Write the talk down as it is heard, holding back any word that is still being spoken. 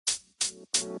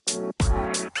Hey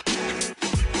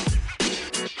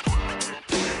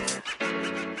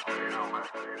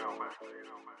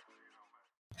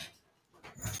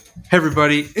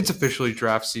everybody, it's officially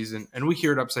draft season, and we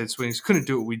here at Upside Swings couldn't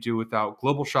do what we do without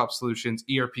Global Shop Solutions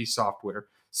ERP software.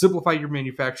 Simplify your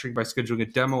manufacturing by scheduling a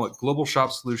demo at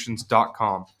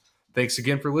globalshopsolutions.com. Thanks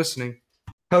again for listening.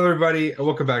 Hello everybody, and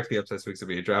welcome back to the Upside Swings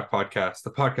NBA Draft Podcast,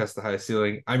 the podcast the highest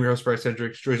ceiling. I'm your host, Bryce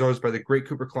Hendricks, joined always by the great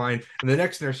Cooper Klein, and the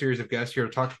next in our series of guests here to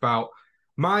talk about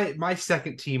my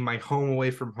second team, my home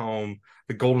away from home,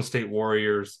 the Golden State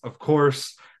Warriors. Of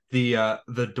course, the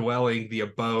dwelling, the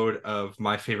abode of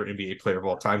my favorite NBA player of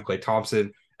all time, Klay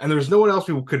Thompson. And there's no one else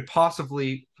we could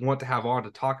possibly want to have on to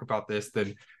talk about this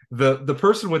than the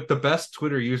person with the best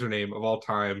Twitter username of all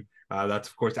time. That's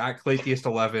of course at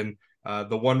Claytheist11.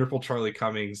 The wonderful Charlie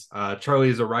Cummings. Charlie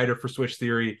is a writer for Switch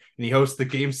Theory, and he hosts the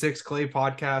Game 6 Clay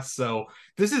podcast. So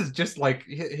this is just like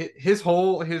his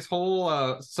whole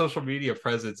social media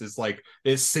presence is like,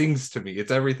 it sings to me.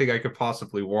 It's everything I could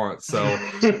possibly want. So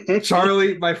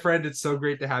Charlie, my friend, it's so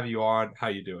great to have you on. How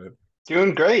you doing?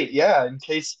 Doing great, yeah. In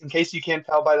case you can't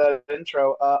tell by that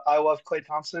intro, I love Klay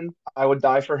Thompson. I would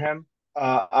die for him.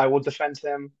 I will defend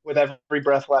him with every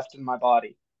breath left in my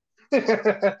body.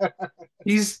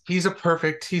 He's a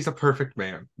perfect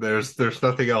man. There's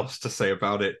nothing else to say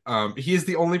about it. He is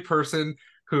the only person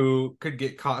who could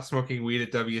get caught smoking weed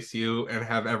at WSU and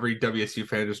have every WSU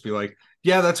fan just be like,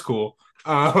 "Yeah, that's cool."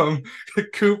 Um,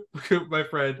 Coop, my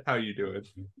friend, how you doing?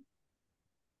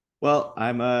 Well,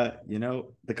 I'm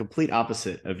the complete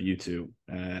opposite of you two.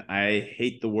 I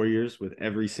hate the Warriors with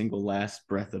every single last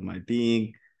breath of my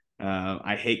being.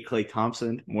 I hate Klay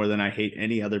Thompson more than I hate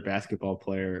any other basketball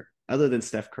player other than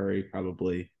Steph Curry,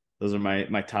 probably. Those are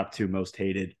my top two most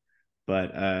hated.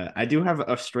 But I do have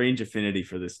a strange affinity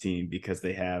for this team because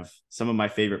they have some of my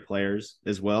favorite players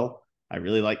as well. I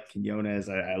really like Quinones.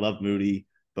 I love Moody,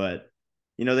 but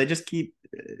they just keep.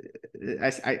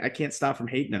 I can't stop from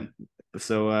hating them.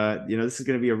 So this is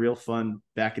going to be a real fun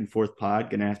back and forth pod.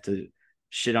 Going to have to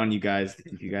shit on you guys to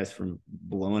keep you guys from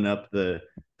blowing up the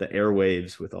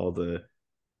airwaves with all the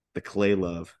Clay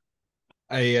love.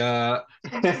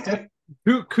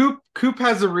 Coop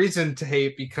has a reason to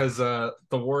hate because the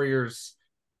Warriors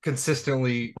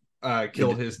consistently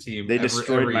killed his team. They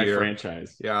destroyed every my year.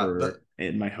 franchise. Yeah,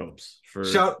 and my hopes for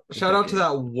shout out to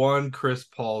that one Chris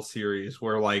Paul series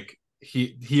where like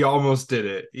he almost did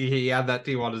it. He had that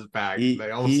team on his back.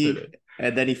 They almost did it.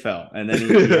 And then he fell, and then he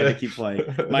had to keep playing.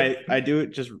 I do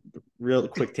it just real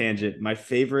quick tangent. My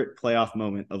favorite playoff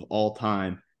moment of all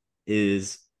time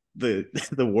is the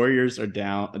Warriors are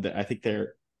down. I think they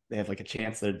have like a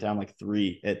chance. They're down like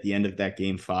 3 at the end of that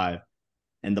game 5,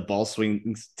 and the ball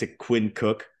swings to Quinn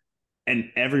Cook,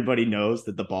 and everybody knows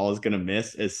that the ball is going to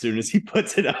miss as soon as he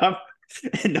puts it up,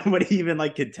 and nobody even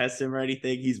like contests him or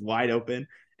anything. He's wide open,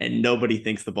 and nobody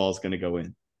thinks the ball is going to go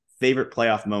in. Favorite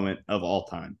playoff moment of all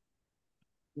time.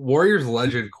 Warriors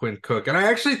legend Quinn Cook. And I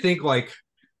actually think like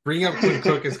bringing up Quinn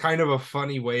Cook is kind of a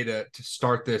funny way to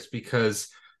start this because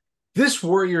this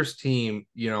Warriors team,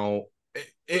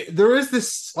 there is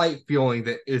this slight feeling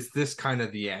that is this kind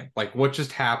of the end. Like what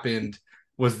just happened?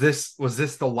 Was this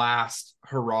the last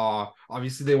hurrah?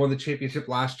 Obviously they won the championship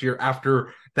last year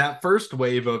after that first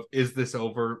wave of is this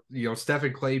over? Steph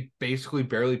and Klay basically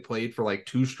barely played for like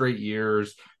 2 straight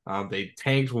years. They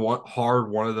tanked hard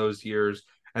one of those years.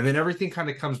 And then everything kind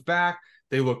of comes back.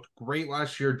 They looked great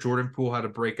last year. Jordan Poole had a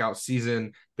breakout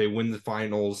season. They win the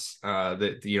finals.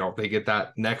 They get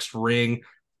that next ring.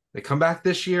 They come back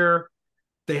this year.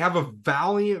 They have a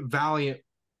valiant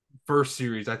first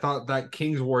series. I thought that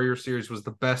Kings Warriors series was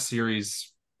the best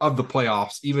series of the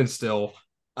playoffs, even still.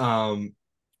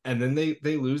 And then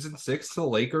they lose in 6 to the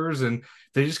Lakers, and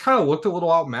they just kind of looked a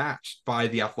little outmatched by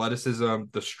the athleticism,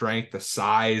 the strength, the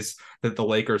size that the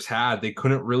Lakers had. They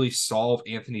couldn't really solve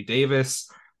Anthony Davis.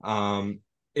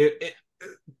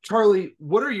 Charlie,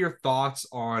 what are your thoughts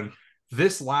on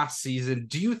this last season?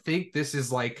 Do you think this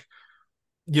is like,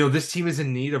 this team is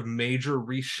in need of major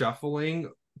reshuffling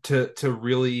to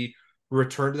really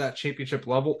return to that championship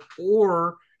level?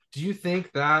 Or do you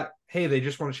think that, hey, they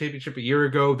just won a championship a year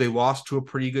ago, they lost to a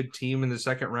pretty good team in the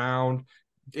second round,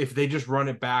 if they just run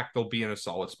it back, they'll be in a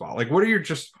solid spot? Like,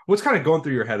 what's kind of going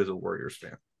through your head as a Warriors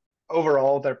fan?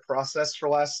 Overall, their process for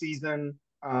last season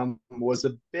was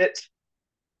a bit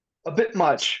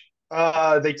much.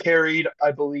 They carried,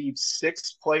 I believe,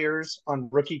 6 players on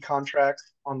rookie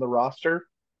contracts on the roster,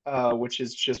 which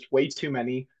is just way too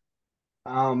many.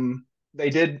 They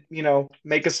did,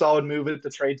 make a solid move at the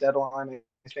trade deadline.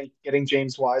 I think getting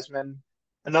James Wiseman,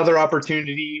 another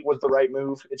opportunity, was the right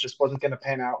move. It just wasn't going to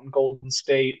pan out in Golden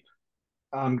State.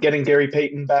 Getting Gary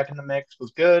Payton back in the mix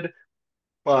was good,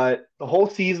 but the whole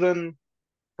season,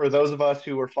 for those of us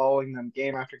who were following them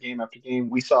game after game after game,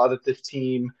 we saw that this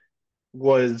team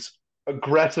was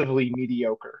aggressively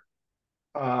mediocre.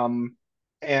 Um,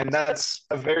 and that's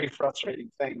a very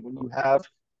frustrating thing when you have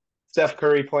Steph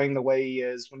Curry playing the way he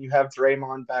is, when you have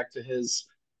Draymond back to his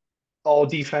all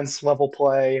defense level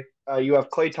play. You have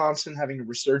Klay Thompson having a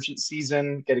resurgent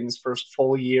season, getting his first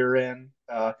full year in,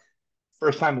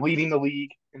 first time leading the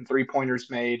league in 3-pointers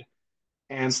made,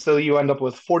 and still you end up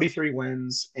with 43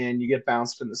 wins and you get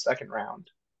bounced in the second round.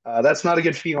 That's not a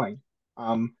good feeling.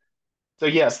 Um, so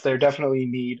yes, they're definitely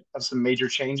in need of some major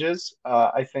changes.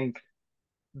 I think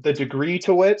the degree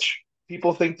to which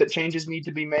people think that changes need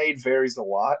to be made varies a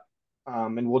lot,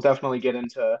 and we'll definitely get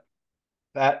into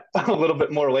that a little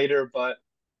bit more later. But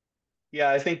yeah,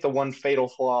 I think the one fatal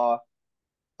flaw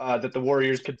that the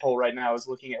Warriors could pull right now is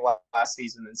looking at last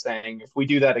season and saying, if we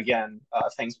do that again,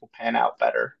 things will pan out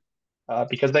better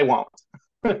because they won't.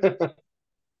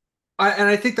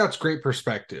 I think that's great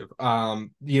perspective.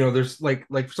 There's like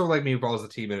someone like me who follows the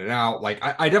team in and out. Like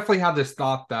I definitely have this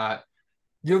thought that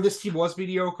this team was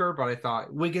mediocre, but I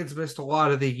thought Wiggins missed a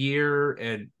lot of the year,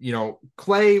 and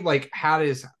Klay like had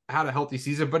a healthy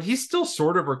season, but he's still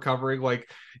sort of recovering. Like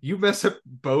you mess up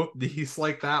both knees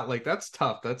like that, like that's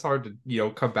tough. That's hard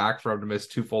to come back from, to miss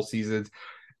 2 full seasons.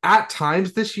 At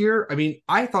times this year, I mean,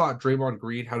 I thought Draymond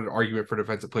Green had an argument for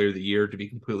Defensive Player of the Year, to be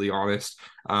completely honest.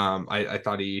 I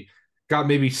thought he got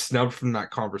maybe snubbed from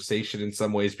that conversation in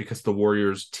some ways because the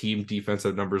Warriors' team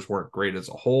defensive numbers weren't great as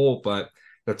a whole, but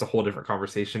that's a whole different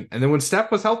conversation. And then when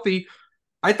Steph was healthy,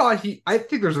 I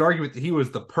think there's an argument that he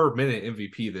was the per minute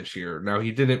MVP this year. Now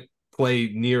he didn't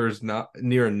play near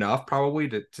enough probably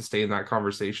to stay in that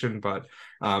conversation, but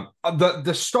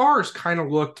the stars kind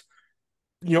of looked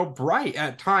bright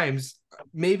at times,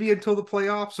 maybe until the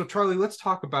playoffs. So Charlie, let's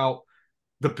talk about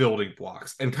the building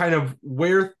blocks and kind of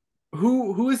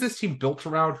who is this team built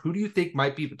around? Who do you think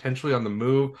might be potentially on the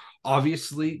move?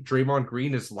 Obviously, Draymond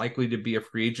Green is likely to be a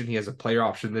free agent. He has a player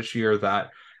option this year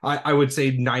that I would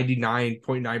say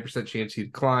 99.9% chance he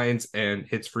declines and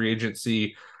hits free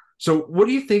agency. So what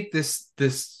do you think this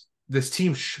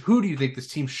team who do you think this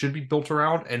team should be built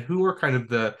around, and who are kind of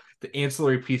the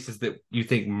ancillary pieces that you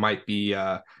think might be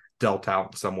dealt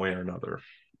out in some way or another?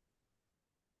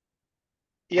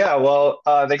 Yeah, well,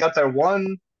 they got their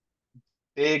one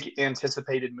big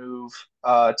anticipated move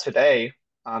today,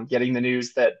 getting the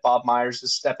news that Bob Myers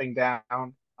is stepping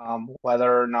down.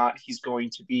 Whether or not he's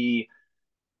going to be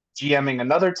GMing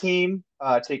another team,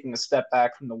 taking a step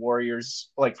back from the Warriors,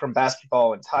 like from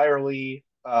basketball entirely.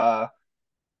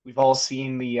 We've all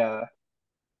seen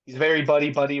he's very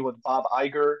buddy buddy with Bob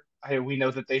Iger. We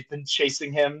know that they've been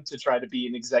chasing him to try to be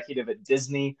an executive at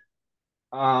Disney.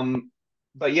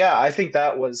 But yeah, I think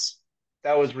that was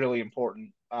really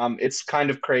important. It's kind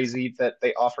of crazy that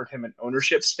they offered him an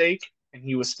ownership stake and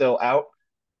he was still out.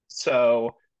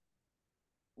 So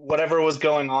whatever was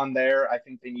going on there, I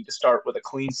think they need to start with a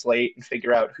clean slate and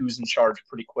figure out who's in charge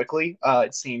pretty quickly.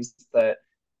 It seems that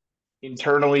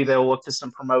internally they'll look to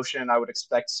some promotion. I would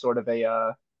expect sort of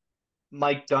a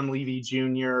Mike Dunleavy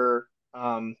Jr.,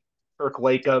 Kirk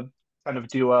Lacob kind of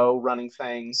duo running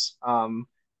things.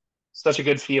 Such a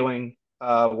good feeling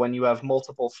when you have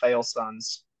multiple fail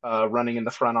sons running in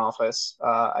the front office.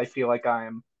 I feel like I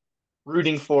am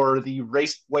rooting for the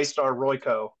Waystar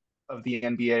Royco of the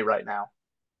NBA right now.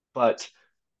 But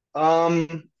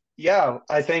yeah,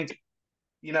 I think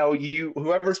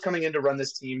whoever's coming in to run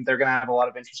this team, they're going to have a lot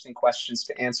of interesting questions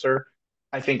to answer.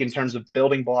 I think in terms of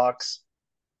building blocks,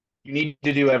 you need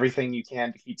to do everything you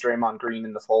can to keep Draymond Green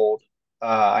in the fold.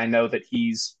 I know that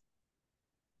he's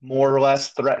more or less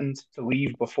threatened to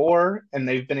leave before, and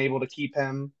they've been able to keep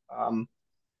him.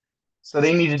 So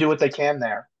they need to do what they can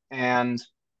there. And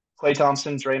Klay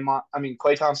Thompson,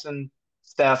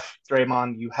 Steph,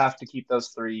 Draymond, you have to keep those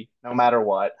three no matter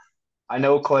what. I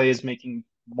know Klay is making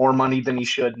more money than he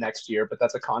should next year, but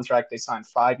that's a contract they signed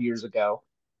 5 years ago,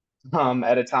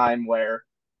 at a time where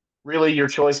really your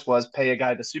choice was pay a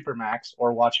guy the supermax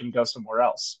or watch him go somewhere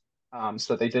else.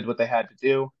 So they did what they had to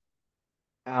do.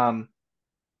 Um,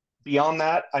 Beyond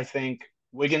that, I think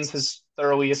Wiggins has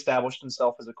thoroughly established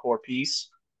himself as a core piece.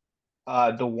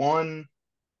 The one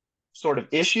sort of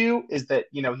issue is that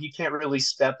he can't really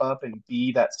step up and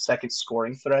be that second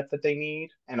scoring threat that they need,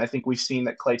 and I think we've seen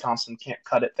that Klay Thompson can't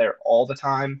cut it there all the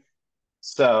time.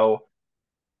 So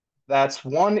that's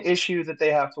one issue that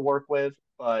they have to work with,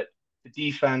 but the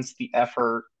defense, the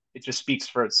effort, it just speaks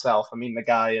for itself. I mean, the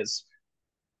guy is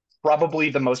probably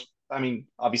the most, I mean,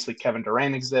 obviously Kevin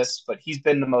Durant exists, but he's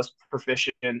been the most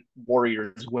proficient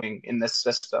Warriors wing in this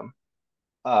system.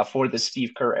 for the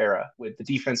Steve Kerr era with the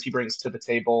defense he brings to the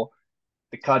table,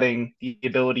 the cutting, the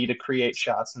ability to create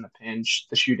shots in the pinch,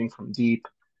 the shooting from deep.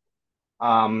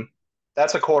 Um,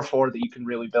 that's a core four that you can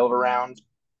really build around.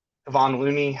 Kevon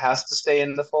Looney has to stay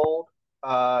in the fold.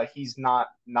 He's not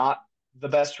the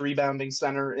best rebounding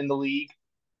center in the league.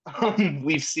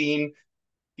 We've seen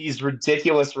these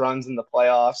ridiculous runs in the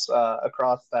playoffs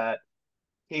across that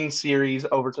King series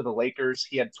over to the Lakers.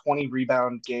 He had 20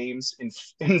 rebound games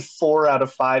in 4 out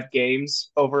of 5 games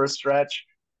over a stretch,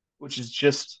 which is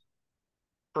just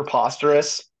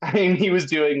preposterous. I mean, he was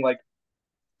doing like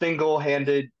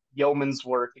single-handed yeoman's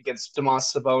work against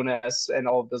Domas Sabonis and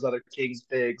all of those other Kings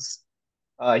bigs.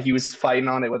 He was fighting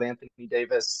on it with Anthony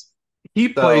Davis. He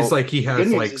plays So like he the good has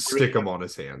news like is really stickum on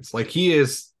his hands. Like he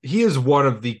is one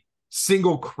of the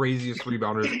single craziest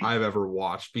rebounders I've ever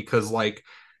watched because like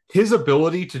his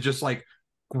ability to just like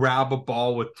grab a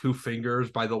ball with 2 fingers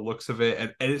by the looks of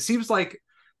it, and it seems like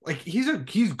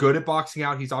he's good at boxing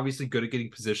out. He's obviously good at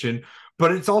getting position,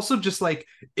 but it's also just like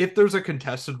if there's a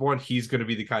contested one, he's going to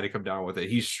be the guy to come down with it.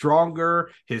 He's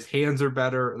stronger, his hands are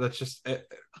better. That's just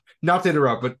not to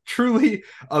interrupt, but truly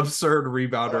absurd oh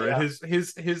rebounder. And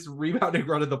yeah. his rebounding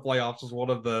run in the playoffs was one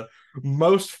of the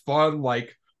most fun,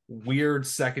 like weird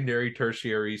secondary,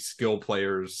 tertiary skill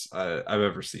players I've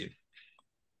ever seen.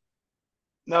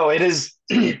 No, it is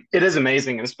it is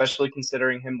amazing, and especially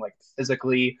considering him like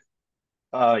physically.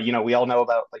 We all know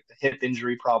about like the hip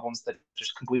injury problems that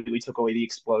just completely took away the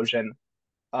explosion.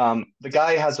 The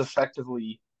guy has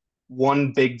effectively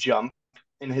one big jump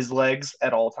in his legs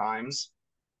at all times,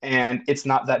 and it's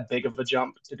not that big of a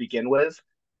jump to begin with.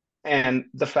 And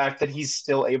the fact that he's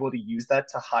still able to use that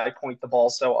to high point the ball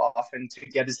so often, to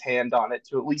get his hand on it,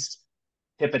 to at least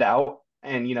tip it out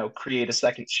and, create a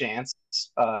second chance,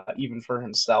 even for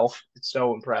himself, it's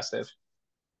so impressive.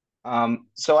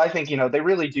 So I think, they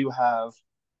really do have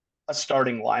a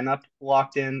starting lineup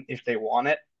locked in if they want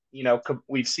it.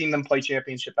 We've seen them play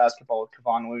championship basketball with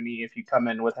Kevon Looney. If you come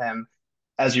in with him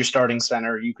as your starting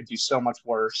center, you could do so much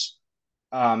worse.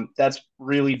 That's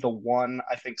really the one,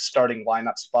 I think, starting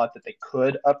lineup spot that they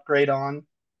could upgrade on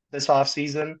this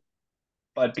offseason.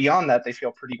 But beyond that, they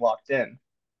feel pretty locked in.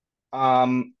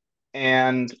 Um,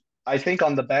 and I think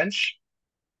on the bench,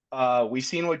 we've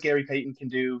seen what Gary Payton can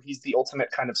do. He's the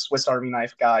ultimate kind of Swiss Army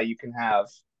knife guy you can have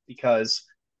because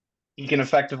he can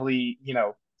effectively,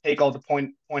 take all the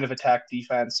point of attack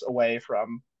defense away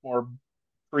from more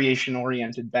creation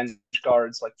oriented bench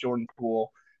guards like Jordan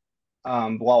Poole,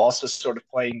 while also sort of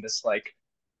playing this like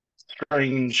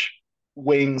strange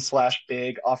wing slash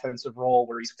big offensive role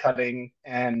where he's cutting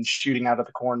and shooting out of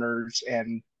the corners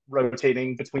and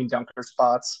rotating between dunker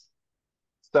spots.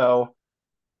 So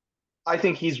I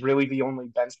think he's really the only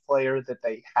bench player that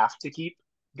they have to keep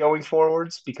going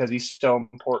forwards because he's so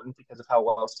important because of how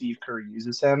well Steve Kerr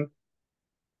uses him.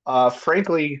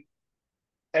 Frankly,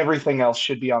 everything else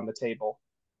should be on the table.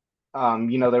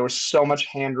 There was so much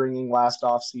hand wringing last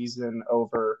offseason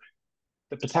over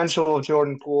the potential of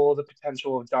Jordan Poole, the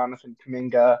potential of Jonathan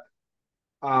Kuminga.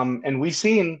 And we've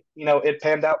seen, it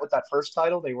panned out with that first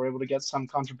title. They were able to get some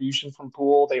contribution from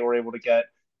Poole. They were able to get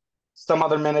some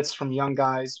other minutes from young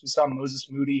guys. We saw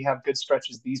Moses Moody have good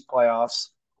stretches these playoffs.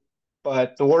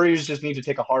 But the Warriors just need to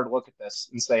take a hard look at this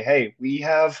and say, hey, we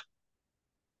have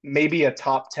maybe a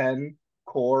top 10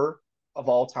 core of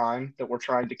all time that we're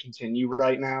trying to continue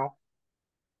right now.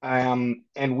 And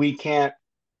we can't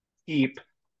keep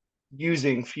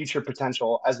using future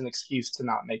potential as an excuse to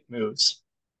not make moves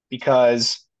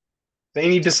because they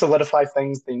need to solidify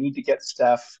things. They need to get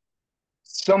Steph,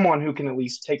 someone who can at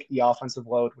least take the offensive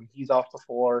load when he's off the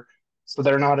floor so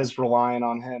they're not as reliant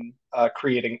on him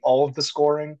creating all of the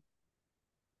scoring.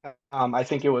 I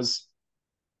think it was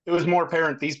more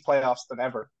apparent these playoffs than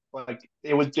ever. Like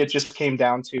it just came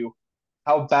down to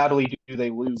how badly do they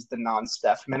lose the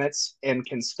non-Steph minutes, and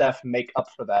can Steph make up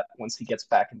for that once he gets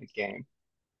back in the game?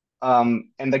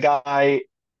 And the guy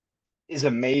is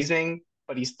amazing,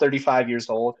 but he's 35 years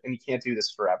old and he can't do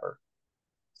this forever.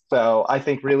 So I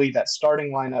think really that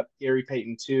starting lineup, Gary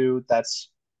Payton too, that's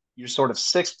your sort of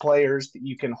 6 players that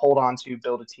you can hold on to,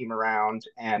 build a team around,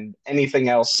 and anything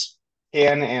else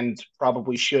can and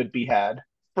probably should be had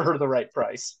for the right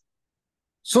price.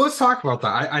 So let's talk about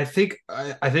that. I think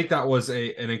that was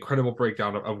an incredible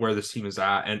breakdown of where this team is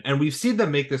at, and we've seen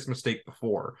them make this mistake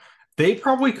before. They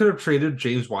probably could have traded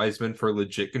James Wiseman for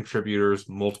legit contributors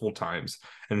multiple times,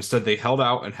 and instead they held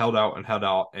out and held out and held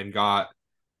out and got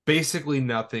basically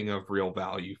nothing of real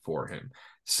value for him.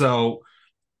 So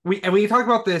when you talk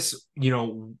about this,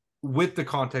 with the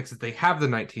context that they have the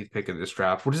 19th pick in this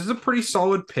draft, which is a pretty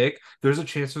solid pick, there's a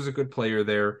chance there's a good player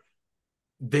there.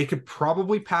 they could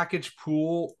probably package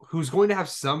Poole, who's going to have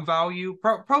some value,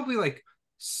 probably like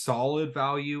solid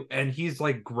value, and he's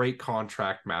like great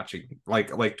contract matching.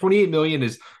 Like 28 million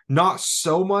is not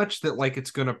so much that like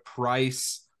it's gonna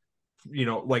price,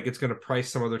 like it's gonna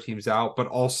price some other teams out, but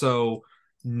also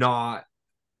not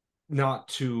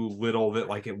too little that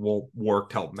like it won't work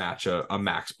to help match a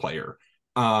max player.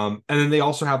 And then they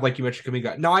also have, like you mentioned,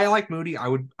 Kuminga. No, I like Moody. I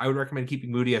would recommend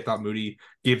keeping Moody. I thought Moody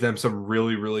gave them some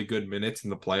really, really good minutes in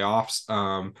the playoffs.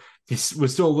 He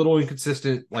was still a little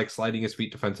inconsistent, like sliding his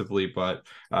feet defensively, but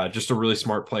just a really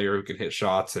smart player who can hit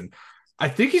shots. And I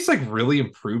think he's like really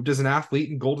improved as an athlete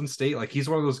in Golden State. Like he's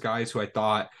one of those guys who I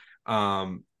thought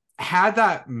had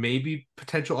that maybe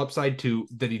potential upside to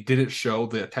that he didn't show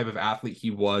the type of athlete he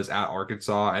was at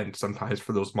Arkansas and sometimes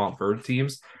for those Montverde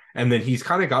teams. And then he's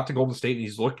kind of got to Golden State and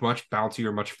he's looked much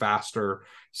bouncier, much faster.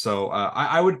 So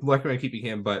I would recommend keeping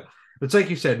him. But it's like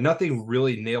you said, nothing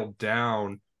really nailed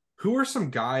down. Who are some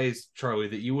guys, Charlie,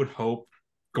 that you would hope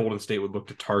Golden State would look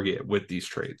to target with these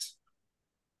trades?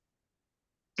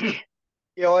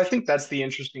 I think that's the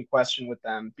interesting question with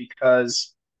them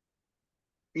because,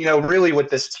 really with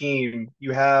this team,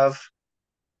 you have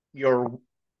your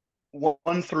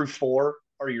 1 through 4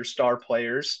 are your star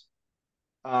players.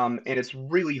 And it's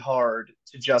really hard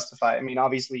to justify. I mean,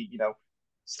 obviously,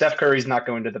 Steph Curry's not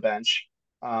going to the bench.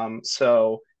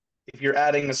 So if you're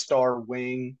adding a star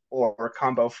wing or a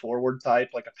combo forward type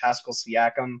like a Pascal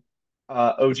Siakam,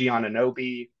 OG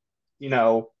Anunoby,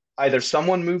 either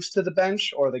someone moves to the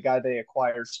bench or the guy they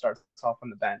acquired starts off on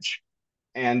the bench.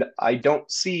 And I don't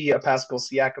see a Pascal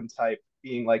Siakam type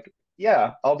being like,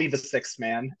 yeah, I'll be the sixth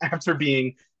man after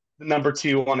being the number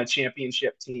 2 on a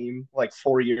championship team like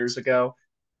 4 years ago.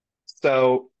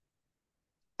 So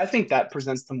I think that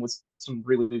presents them with some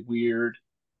really weird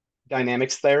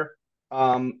dynamics there.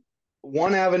 Um,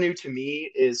 One avenue to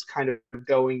me is kind of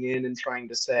going in and trying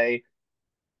to say,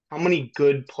 how many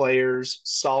good players,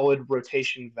 solid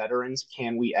rotation veterans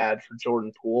can we add for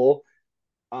Jordan Poole?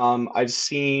 Um, I've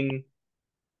seen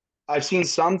I've seen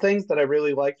some things that I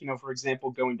really like. For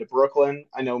example, going to Brooklyn.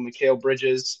 I know Mikal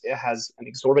Bridges, it has an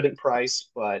exorbitant price,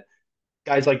 but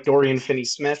guys like Dorian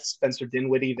Finney-Smith, Spencer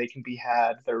Dinwiddie, they can be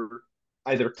had. They're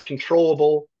either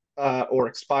controllable or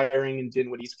expiring in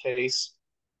Dinwiddie's case.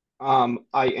 I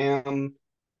am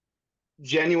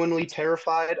genuinely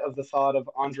terrified of the thought of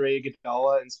Andre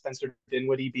Iguodala and Spencer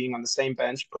Dinwiddie being on the same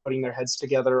bench, putting their heads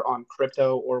together on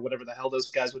crypto or whatever the hell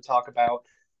those guys would talk about.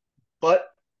 But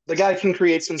the guy can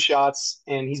create some shots,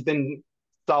 and he's been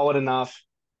solid enough.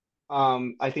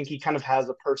 I think he kind of has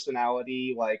a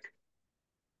personality like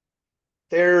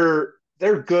they're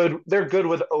good. They're good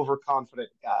with overconfident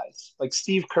guys. Like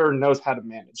Steve Kerr knows how to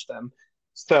manage them.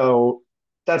 So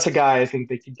that's a guy I think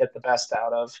they could get the best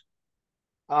out of.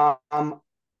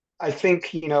 I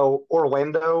think,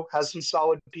 Orlando has some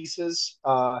solid pieces.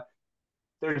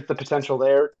 There's the potential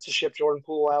there to ship Jordan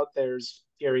Poole out. There's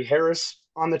Gary Harris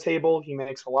on the table. He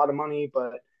makes a lot of money,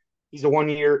 but he's a 1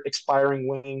 year expiring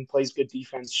wing, plays good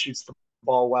defense, shoots the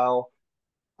ball well.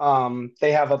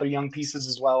 They have other young pieces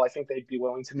as well. I think they'd be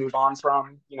willing to move on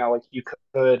from. Like you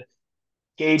could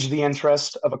gauge the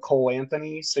interest of a Cole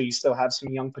Anthony, so you still have some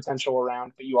young potential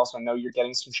around, but you also know you're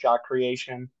getting some shot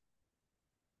creation.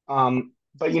 But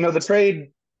the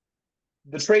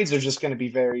trades are just going to be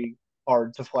very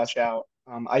hard to flesh out.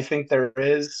 I think there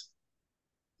is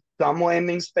some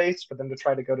landing space for them to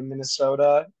try to go to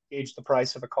Minnesota, gauge the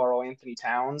price of a Carl Anthony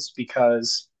Towns,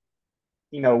 because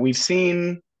we've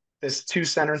seen this 2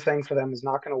 center thing for them is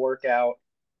not going to work out.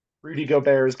 Rudy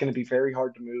Gobert is going to be very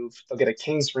hard to move. They'll get a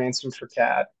king's ransom for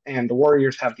Cat, and the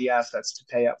Warriors have the assets to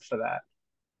pay up for that.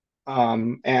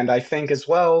 And I think as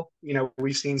well,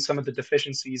 we've seen some of the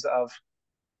deficiencies of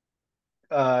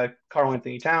Carl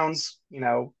Anthony Towns.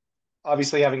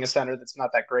 Obviously having a center that's not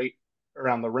that great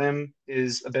around the rim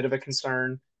is a bit of a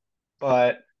concern,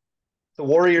 but the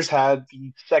Warriors had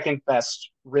the second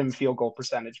best rim field goal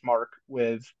percentage mark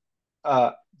with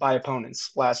by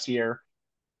opponents last year,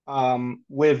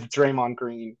 with Draymond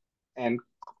Green and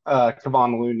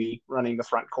Kevon Looney running the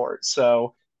front court.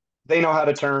 So they know how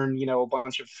to turn, a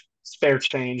bunch of spare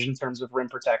change in terms of rim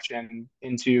protection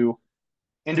into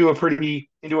a pretty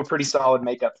solid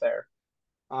makeup there.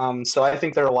 So I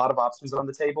think there are a lot of options on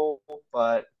the table,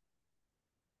 but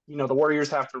the Warriors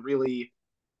have to really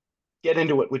get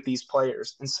into it with these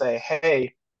players and say,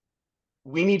 hey,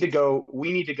 we need to go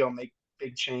make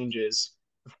big changes.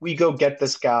 If we go get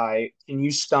this guy, can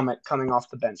you stomach coming off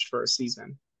the bench for a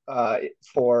season?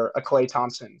 For a Klay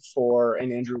Thompson, for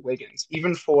an Andrew Wiggins,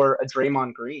 even for a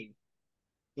Draymond Green,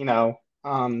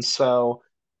 so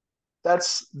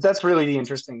that's really the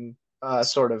interesting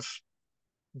sort of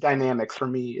dynamic for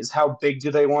me is how big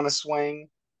do they want to swing,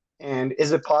 and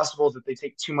is it possible that they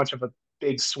take too much of a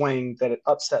big swing that it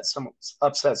upsets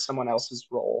someone else's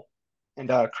role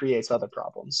and creates other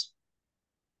problems.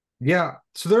 Yeah,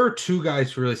 so there are two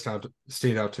guys who really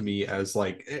stand out to me as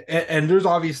like, and there's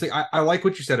obviously I like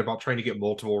what you said about trying to get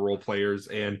multiple role players,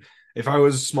 and if I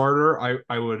was smarter,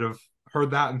 I would have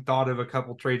heard that and thought of a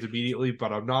couple trades immediately,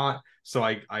 but I'm not, so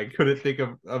I couldn't think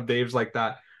of names like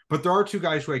that. But there are two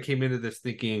guys who I came into this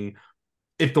thinking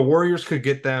if the Warriors could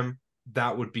get them,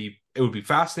 it would be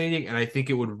fascinating, and I think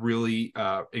it would really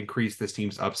increase this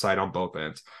team's upside on both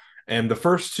ends. And the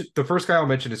first guy I'll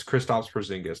mention is Kristaps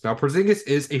Porzingis. Now Porzingis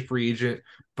is a free agent,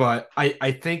 but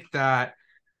I think that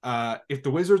if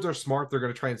the Wizards are smart, they're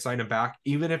going to try and sign him back,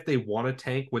 even if they want to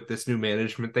tank with this new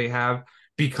management they have,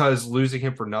 because losing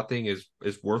him for nothing is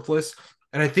worthless.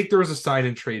 And I think there is a sign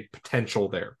and trade potential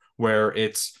there, where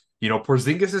it's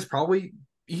Porzingis is probably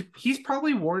he's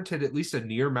probably warranted at least a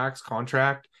near max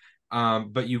contract.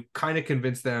 But you kind of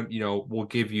convince them, we'll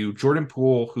give you Jordan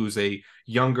Poole, who's a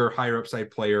younger, higher upside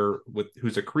player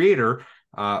who's a creator,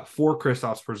 for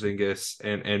Kristaps Porzingis,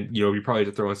 and you probably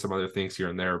have to throw in some other things here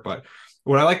and there. But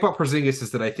what I like about Porzingis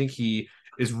is that I think he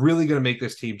is really going to make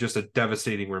this team just a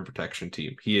devastating rim protection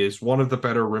team. He is one of the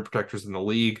better rim protectors in the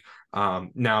league.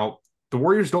 Now the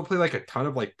Warriors don't play like a ton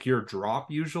of like pure drop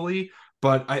usually,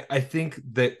 but I think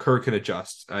that Kerr can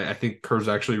adjust. I think Kerr's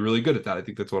actually really good at that. I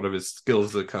think that's one of his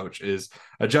skills as a coach is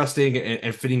adjusting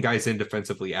and fitting guys in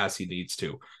defensively as he needs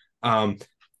to.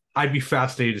 I'd be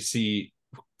fascinated to see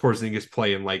Porzingis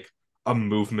play in like a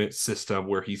movement system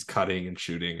where he's cutting and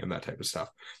shooting and that type of stuff.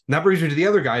 And that brings me to the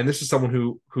other guy, and this is someone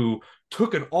who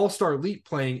took an all-star leap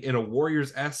playing in a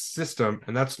Warriors-esque system,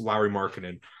 and that's Lauri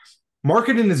Markkanen.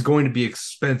 Markkanen is going to be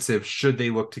expensive should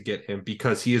they look to get him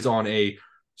because he is on a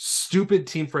stupid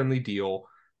team friendly deal,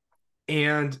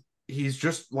 and he's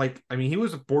just like, I mean, he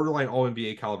was a borderline all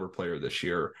NBA caliber player this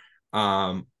year,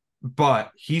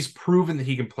 but he's proven that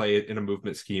he can play it in a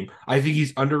movement scheme. I think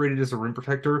he's underrated as a rim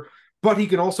protector, but he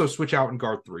can also switch out and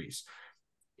guard threes.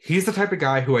 He's the type of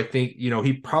guy who I think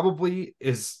he probably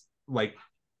is like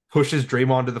pushes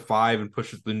Draymond to the 5 and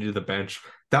pushes Looney to the bench.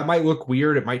 That might look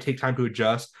weird, it might take time to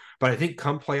adjust, but I think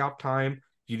come playoff time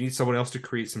you need someone else to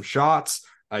create some shots.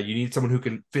 You need someone who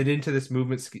can fit into this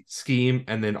movement scheme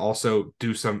and then also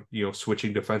do some,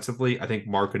 switching defensively. I think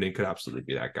Markkanen could absolutely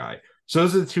be that guy. So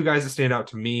those are the two guys that stand out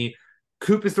to me.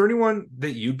 Coop, is there anyone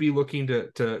that you'd be looking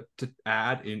to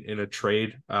add in a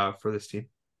trade for this team?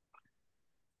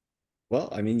 Well,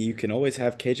 I mean, you can always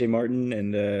have KJ Martin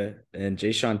and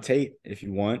Jayshawn Tate if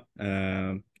you want.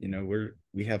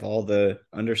 We have all the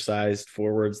undersized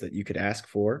forwards that you could ask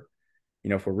for.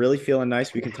 If we're really feeling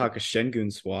nice, we can talk a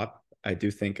Şengün swap. I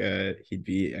do think he'd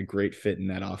be a great fit in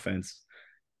that offense.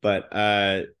 But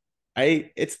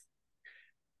it's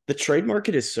the trade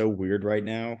market is so weird right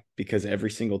now because every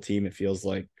single team it feels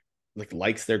like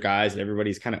likes their guys and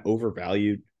everybody's kind of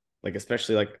overvalued. Like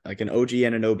especially like an OG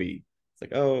and an OB. It's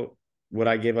like, oh, would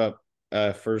I give up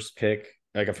a first pick,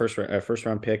 like a first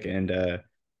round pick and a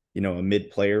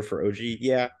mid player for OG?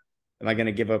 Yeah. Am I going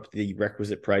to give up the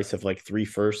requisite price of like 3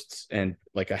 firsts and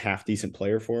like a half decent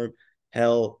player for him?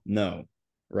 Hell no.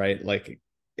 Right? Like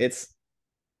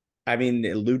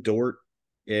Lou Dort,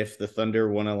 if the Thunder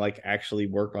want to like actually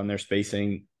work on their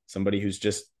spacing, somebody who's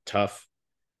just tough,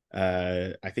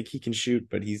 I think he can shoot,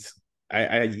 but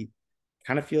I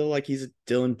kind of feel like he's a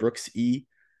Dylan Brooks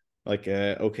like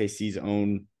OKC's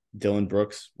own Dylan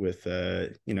Brooks with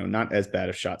not as bad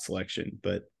of shot selection,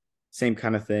 but same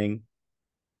kind of thing.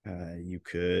 You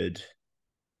could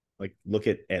like look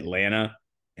at Atlanta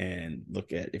and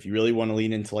look at if you really want to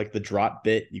lean into like the drop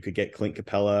bit, you could get Clint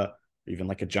Capella or even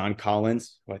like a John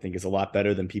Collins, who I think is a lot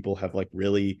better than people have like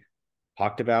really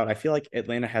talked about. I feel like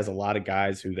Atlanta has a lot of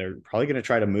guys who they're probably going to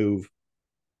try to move.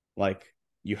 Like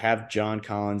you have John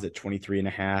Collins at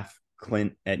 23.5,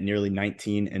 Clint at nearly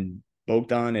 19, and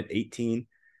Bogdan at 18.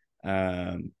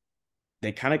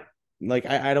 They kind of like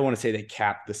I don't want to say they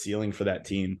capped the ceiling for that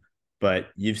team, but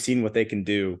you've seen what they can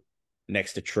do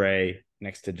next to Trey,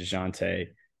 next to DeJounte.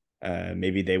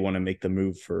 Maybe they want to make the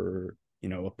move for,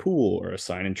 a Poole or a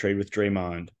sign and trade with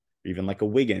Draymond, or even like a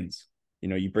Wiggins.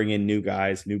 You bring in new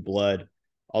guys, new blood.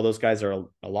 All those guys are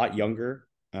a lot younger.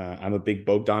 I'm a big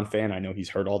Bogdan fan. I know he's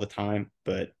hurt all the time,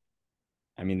 but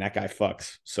I mean, that guy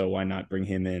fucks. So why not bring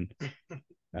him in?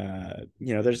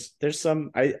 There's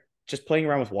some, I just playing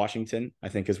around with Washington, I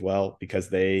think as well, because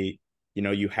they,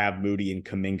 you have Moody and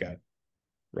Kuminga,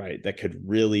 right? That could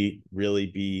really, really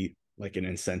be like an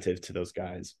incentive to those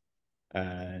guys.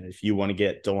 If you want to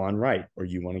get DeLon Wright or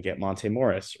you want to get Monte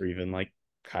Morris or even like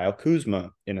Kyle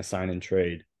Kuzma in a sign and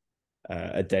trade,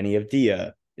 a Denny of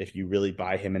Dia, if you really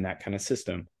buy him in that kind of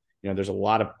system. There's a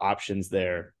lot of options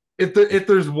there. If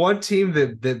there's one team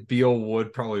that Beal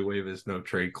would probably waive his no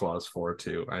trade clause for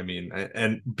too. I mean,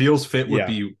 and Beal's fit would Yeah.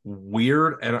 be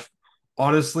weird. And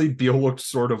honestly, Beal looked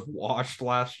sort of washed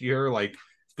last year. Like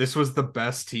this was the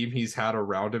best team he's had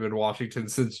around him in Washington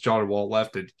since John Wall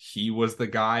left, and he was the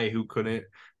guy who couldn't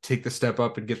take the step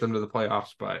up and get them to the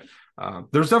playoffs. But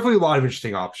there's definitely a lot of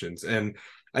interesting options, and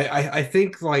I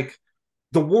think like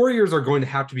the Warriors are going to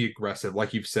have to be aggressive,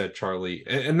 like you've said, Charlie,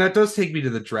 and that does take me to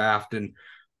the draft. And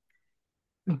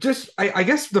just I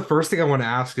guess the first thing I want to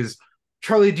ask is,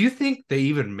 Charlie, do you think they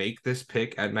even make this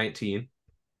pick at 19?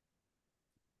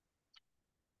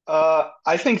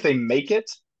 I think they make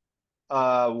it.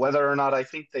 Whether or not I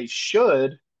think they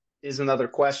should is another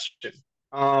question.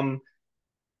 Um,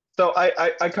 so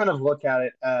I kind of look at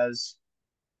it as,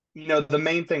 the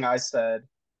main thing I said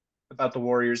about the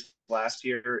Warriors last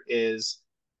year is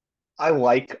I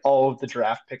like all of the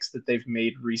draft picks that they've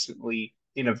made recently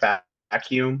in a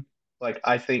vacuum. Like,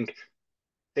 I think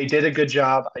they did a good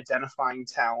job identifying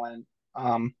talent.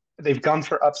 They've gone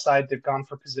for upside, they've gone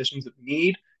for positions of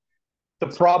need. The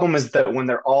problem is that when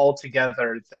they're all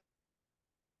together,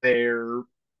 they're,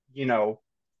 you know,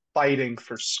 fighting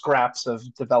for scraps of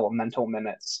developmental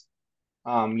minutes.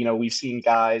 We've seen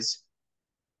guys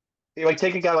like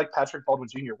take a guy like Patrick Baldwin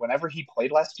Jr. Whenever he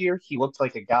played last year, he looked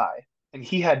like a guy, and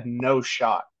he had no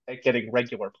shot at getting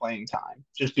regular playing time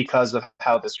just because of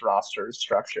how this roster is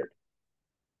structured.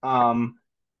 Um,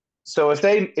 so if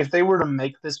they were to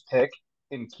make this pick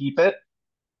and keep it,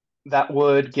 that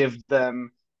would give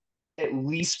them at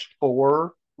least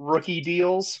four rookie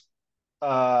deals,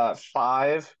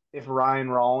 five if Ryan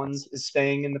Rollins is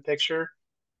staying in the picture.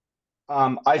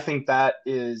 I think that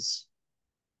is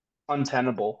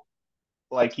untenable.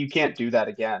 Like you can't do that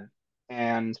again.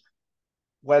 And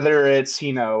whether it's,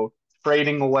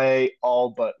 trading away all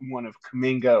but one of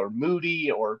Kuminga or Moody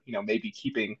or, maybe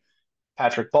keeping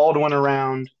Patrick Baldwin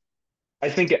around, I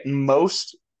think at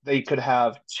most they could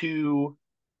have two,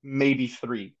 maybe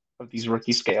three of these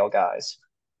rookie scale guys.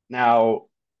 Now,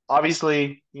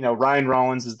 obviously, Ryan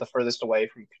Rollins is the furthest away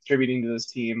from contributing to this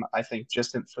team. I think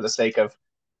just for the sake of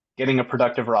getting a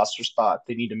productive roster spot,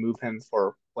 they need to move him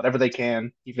for whatever they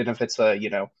can, even if it's a,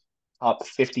 top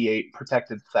 58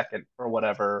 protected second or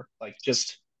whatever. Like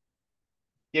just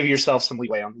give yourself some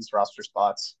leeway on these roster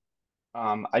spots.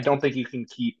 I don't think you can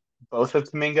keep both of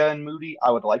Kaminga and Moody.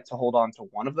 I would like to hold on to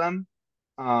one of them,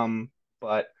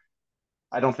 but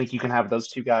I don't think you can have those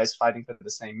two guys fighting for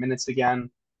the same minutes again.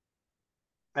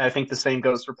 And I think the same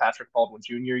goes for Patrick Baldwin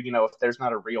Jr. If there's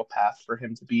not a real path for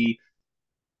him to be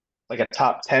like a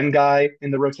top 10 guy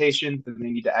in the rotation, then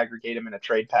they need to aggregate him in a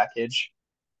trade package.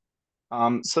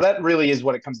 So that really is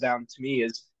what it comes down to me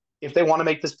is if they want to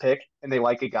make this pick and they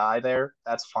like a guy there,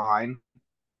 that's fine.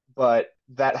 But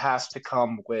that has to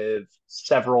come with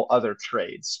several other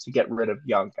trades to get rid of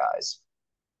young guys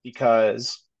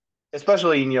because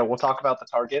especially, we'll talk about the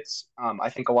targets. I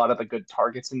think a lot of the good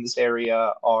targets in this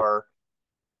area are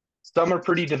some are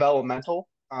pretty developmental,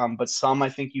 but some I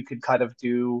think you could kind of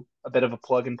do a bit of a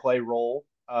plug and play role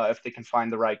if they can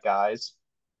find the right guys.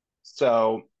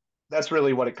 So that's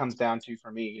really what it comes down to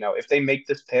for me. If they make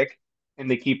this pick and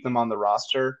they keep them on the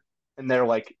roster and they're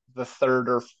like the third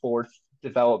or fourth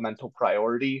developmental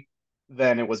priority,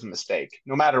 then it was a mistake,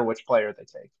 no matter which player they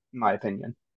take, in my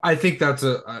opinion. I think that's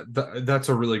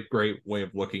a really great way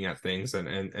of looking at things,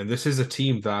 and this is a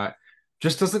team that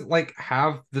just doesn't like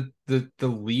have the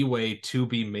leeway to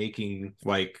be making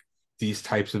like these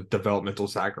types of developmental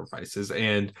sacrifices.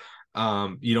 And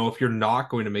if you're not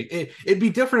going to make it, it'd be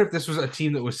different if this was a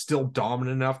team that was still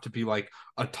dominant enough to be like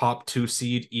a top two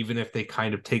seed, even if they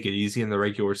kind of take it easy in the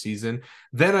regular season.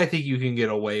 Then I think you can get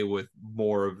away with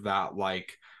more of that,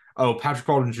 like, oh, Patrick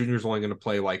Baldwin Jr. is only going to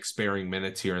play like sparing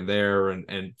minutes here and there,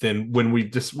 and then when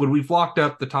we've locked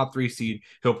up the top three seed,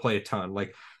 he'll play a ton.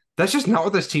 Like that's just not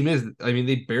what this team is. I mean,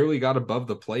 they barely got above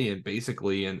the play in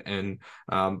basically, and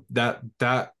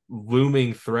that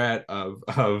looming threat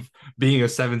of being a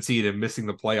 7 seed and missing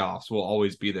the playoffs will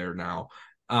always be there now.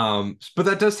 But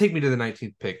that does take me to the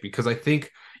 19th pick because I think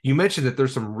you mentioned that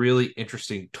there's some really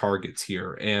interesting targets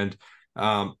here, and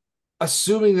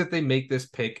assuming that they make this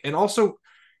pick, and also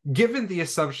given the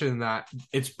assumption that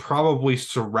it's probably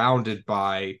surrounded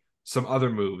by some other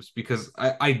moves, because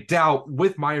I doubt,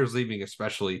 with Myers leaving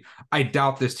especially, I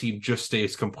doubt this team just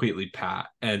stays completely pat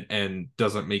and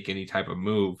doesn't make any type of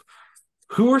move.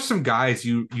 Who are some guys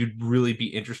you'd really be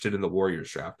interested in the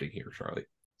Warriors drafting here, Charlie?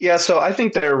 Yeah, so I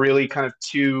think there are really kind of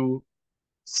two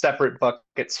separate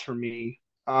buckets for me.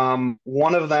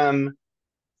 One of them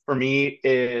for me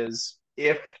is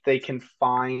if they can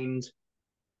find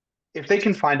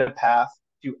a path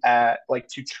to add like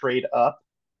to trade up.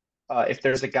 If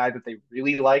there's a guy that they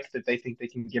really like that they think they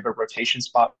can give a rotation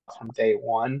spot from day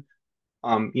one.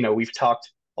 We've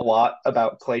talked a lot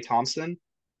about Klay Thompson.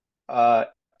 Uh,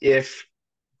 if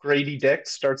Grady Dick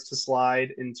starts to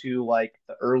slide into like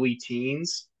the early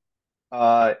teens,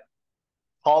 uh,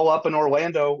 call up in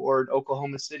Orlando or in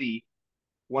Oklahoma City,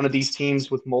 one of these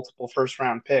teams with multiple first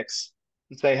round picks,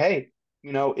 and say, hey,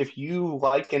 if you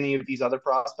like any of these other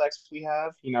prospects we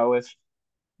have, if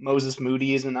Moses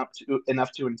Moody isn't up to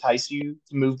enough to entice you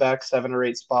to move back 7 or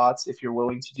 8 spots, if you're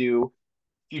willing to do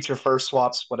future first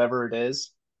swaps, whatever it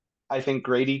is, I think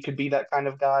Grady could be that kind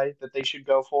of guy that they should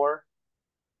go for.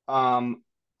 I'm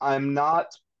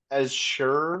not as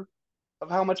sure of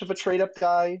how much of a trade up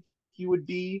guy he would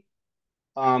be.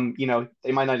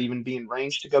 They might not even be in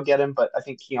range to go get him, but I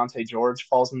think Keontae George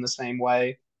falls in the same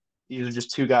way. These are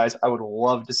just two guys I would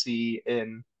love to see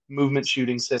in movement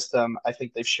shooting system. I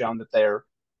think they've shown that they're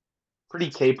pretty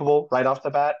capable right off the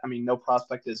bat. I mean, no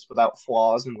prospect is without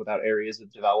flaws and without areas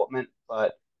of development,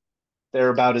 but they're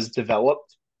about as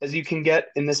developed as you can get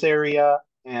in this area.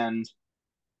 And,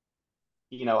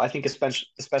 I think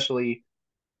especially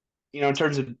in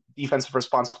terms of defensive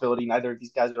responsibility, neither of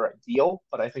these guys are ideal,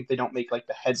 but I think they don't make like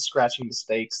the head scratching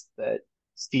mistakes that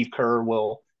Steve Kerr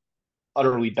will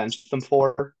utterly bench them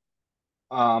for.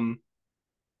 Um,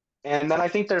 and then I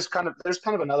think there's kind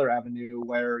of another avenue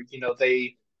where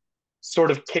they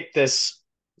sort of kick this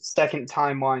second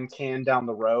timeline can down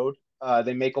the road.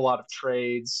 They make a lot of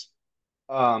trades.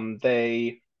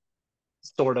 They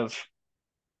sort of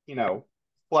you know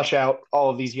flush out all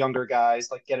of these younger guys,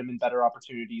 like get them in better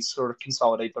opportunities, sort of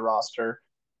consolidate the roster,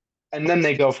 and then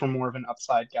they go for more of an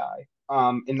upside guy.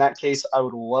 In that case, I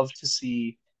would love to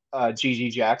see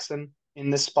GG Jackson in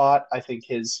this spot. I think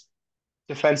his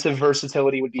defensive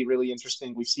versatility would be really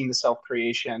interesting. We've seen the self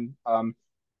creation,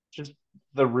 just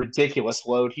the ridiculous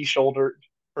load he shouldered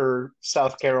for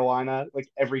South Carolina. Like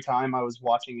every time I was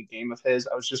watching a game of his,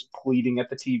 I was just pleading at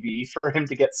the TV for him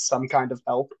to get some kind of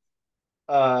help.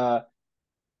 Uh,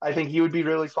 I think he would be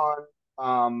really fun.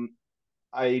 Um,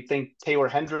 I think Taylor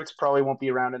Hendricks probably won't be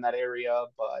around in that area,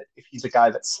 but if he's a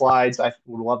guy that slides, I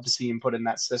would love to see him put in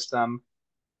that system.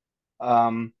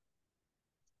 Um,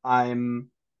 I'm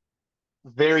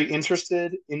very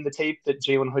interested in the tape that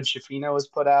Jalen Hood Schifino has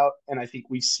put out, and I think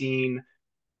we've seen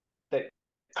that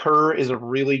Kerr is a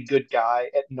really good guy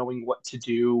at knowing what to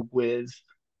do with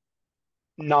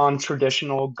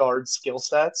non-traditional guard skill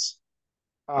sets,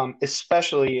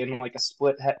 especially in like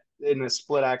in a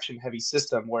split action heavy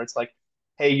system where it's like,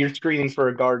 hey, you're screening for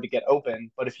a guard to get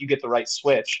open, but if you get the right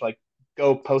switch, like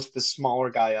go post the smaller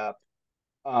guy up,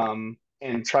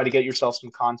 and try to get yourself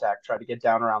some contact, try to get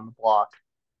down around the block.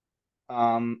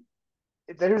 Um,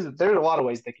 there's a lot of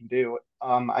ways they can do.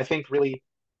 I think really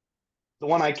the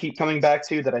one I keep coming back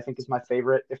to that I think is my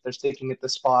favorite, if they're sticking at the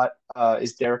spot,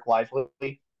 is Derek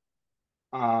Lively.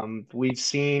 We've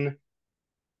seen,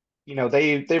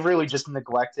 they've really just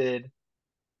neglected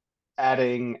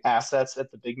adding assets at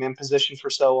the big man position for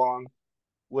so long,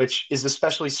 which is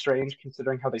especially strange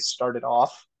considering how they started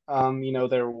off.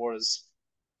 There was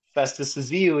Festus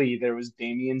Ezeli, there was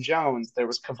Damian Jones, there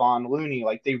was Kevon Looney.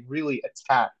 Like they really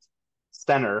attacked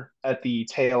center at the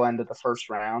tail end of the first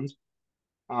round.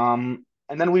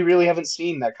 And then we really haven't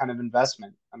seen that kind of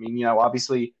investment. I mean,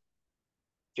 obviously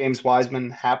James Wiseman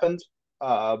happened,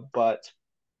 but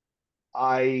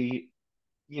I,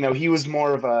 he was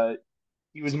more of a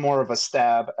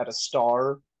stab at a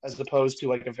star as opposed to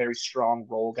like a very strong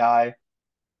role guy.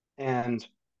 And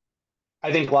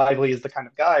I think Lively is the kind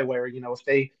of guy where, if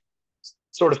they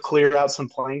sort of clear out some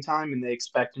playing time and they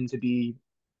expect him to be,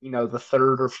 the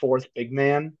third or fourth big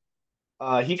man,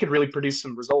 he could really produce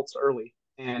some results early.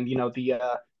 And,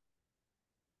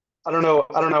 I don't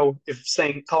know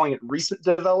if calling it recent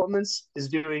developments is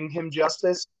doing him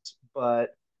justice, but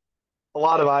a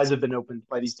lot of eyes have been opened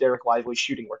by these Derek Lively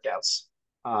shooting workouts.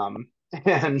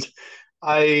 And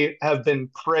I have been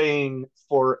praying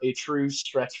for a true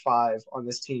stretch five on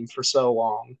this team for so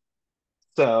long.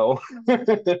 So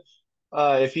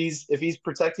if he's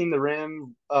protecting the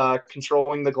rim,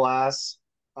 controlling the glass,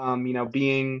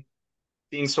 being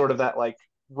sort of that like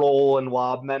roll and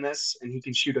lob menace, and he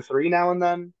can shoot a three now and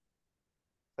then,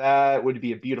 that would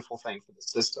be a beautiful thing for the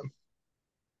system.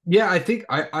 Yeah, I think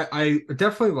I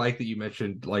definitely like that you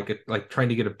mentioned like trying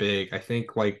to get a big. I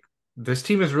think like this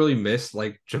team has really missed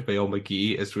like JaVale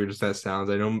McGee, as weird as that sounds.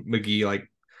 I know McGee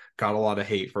like got a lot of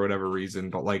hate for whatever reason,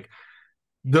 but like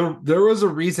there was a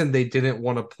reason they didn't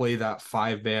want to play that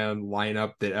 5-man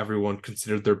lineup that everyone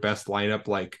considered their best lineup,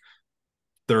 like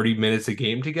 30 minutes a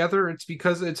game together. It's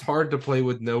because it's hard to play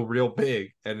with no real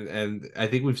big. And I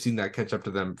think we've seen that catch up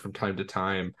to them from time to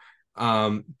time.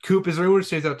 Coop, is there anyone who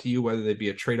stands out to you, whether they be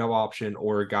a trade up option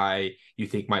or a guy you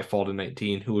think might fall to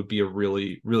 19 who would be a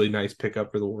really, really nice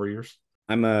pickup for the Warriors?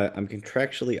 I'm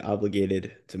contractually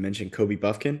obligated to mention Kobe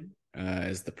Buffkin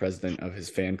as the president of his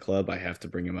fan club. I have to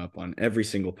bring him up on every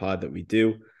single pod that we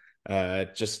do.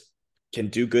 Just can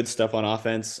do good stuff on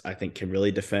offense. I think can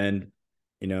really defend.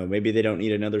 Maybe they don't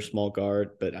need another small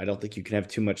guard, but I don't think you can have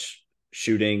too much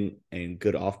shooting and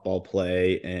good off ball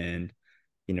play and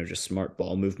just smart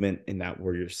ball movement in that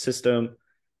Warriors system.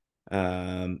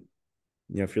 If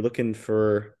you're looking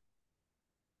for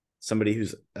somebody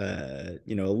who's a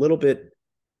little bit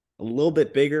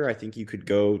bigger, I think you could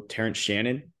go Terrence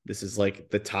Shannon. This is like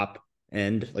the top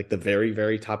end, like the very,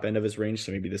 very top end of his range.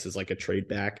 So maybe this is like a trade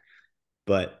back,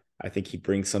 but I think he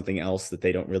brings something else that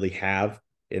they don't really have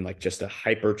in like just a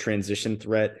hyper transition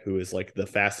threat who is like the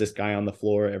fastest guy on the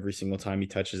floor. Every single time he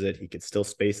touches it, he could still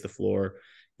space the floor,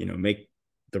 make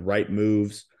the right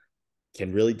moves,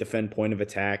 can really defend point of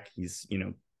attack. He's,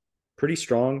 pretty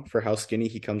strong for how skinny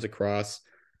he comes across.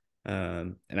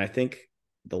 And I think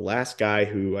the last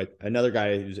guy another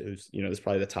guy who's is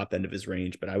probably the top end of his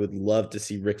range, but I would love to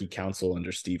see Ricky Council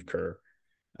under Steve Kerr.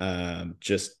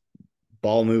 Just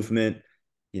ball movement,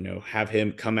 have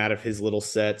him come out of his little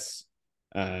sets.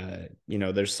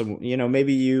 There's some,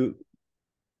 maybe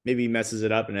he messes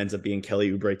it up and ends up being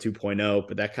Kelly Oubre 2.0,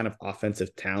 but that kind of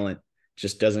offensive talent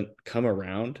just doesn't come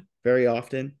around very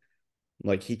often.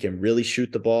 Like he can really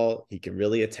shoot the ball. He can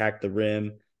really attack the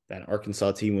rim. That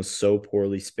Arkansas team was so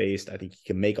poorly spaced. I think he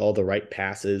can make all the right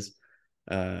passes.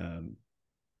 And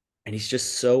he's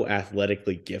just so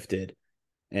athletically gifted.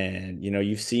 And,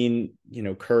 you've seen,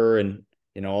 Kerr and,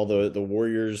 all the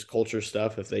Warriors culture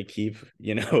stuff, if they keep,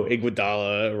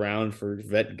 Iguodala around for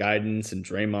vet guidance and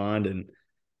Draymond.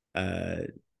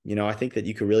 And, I think that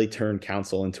you could really turn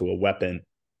Council into a weapon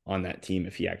on that team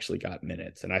if he actually got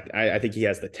minutes. And I think he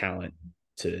has the talent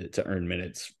to earn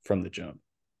minutes from the jump.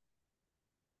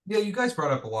 Yeah, you guys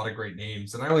brought up a lot of great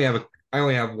names, and I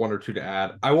only have one or two to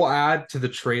add. I will add to the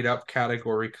trade up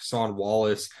category Cason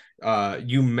Wallace.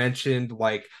 You mentioned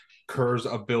like Kerr's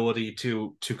ability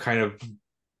to kind of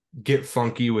get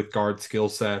funky with guard skill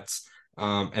sets.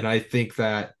 And I think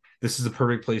that this is a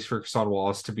perfect place for Cason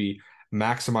Wallace to be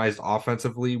maximized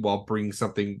offensively while bringing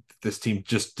something this team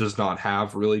just does not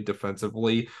have really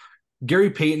defensively.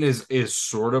 Gary Payton is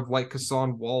sort of like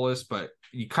Cason Wallace, but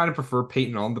you kind of prefer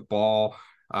Payton on the ball.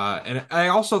 And I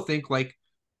also think like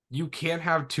you can't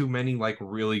have too many like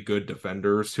really good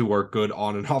defenders who are good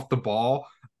on and off the ball.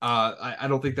 I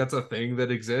don't think that's a thing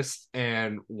that exists.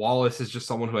 And Wallace is just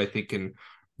someone who I think can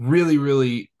really,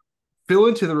 really fill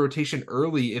into the rotation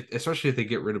early, especially if they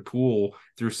get rid of Poole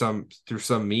through some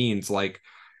means. Like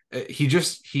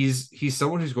he's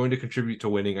someone who's going to contribute to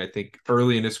winning, I think,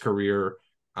 early in his career.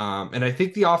 And I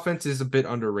think the offense is a bit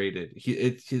underrated.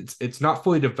 It's not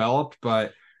fully developed,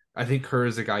 but I think Kerr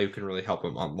is a guy who can really help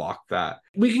him unlock that.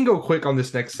 We can go quick on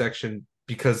this next section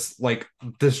because like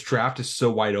this draft is so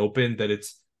wide open that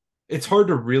it's hard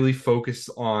to really focus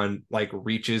on like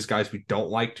reaches, guys we don't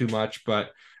like too much.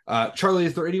 But Charlie,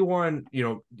 is there anyone,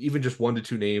 even just 1 to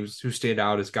 2 names who stand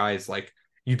out as guys like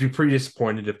you'd be pretty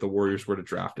disappointed if the Warriors were to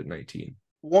draft at 19?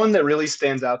 One that really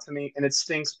stands out to me, and it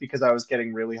stinks because I was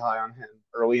getting really high on him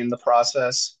early in the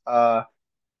process.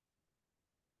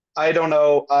 I don't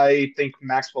know. I think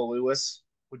Maxwell Lewis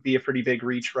would be a pretty big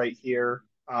reach right here.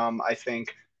 I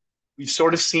think we've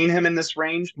sort of seen him in this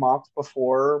range mocked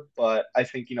before, but I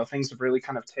think, things have really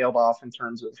kind of tailed off in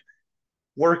terms of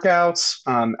workouts,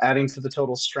 adding to the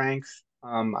total strength.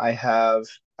 I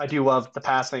do love the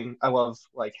passing. I love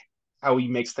like how he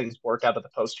makes things work out of the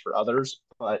post for others,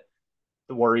 but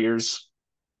the Warriors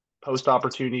post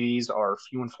opportunities are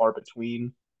few and far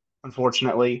between,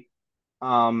 unfortunately.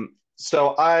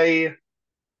 So I'm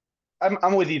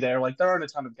with you there. Like there aren't a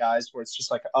ton of guys where it's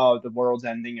just like, oh, the world's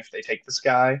ending if they take this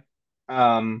guy.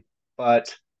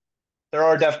 But there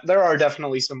are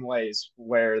definitely some ways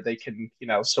where they can,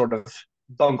 sort of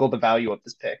bungle the value of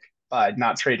this pick by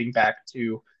not trading back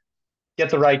to get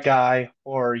the right guy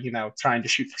or, trying to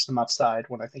shoot for some upside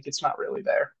when I think it's not really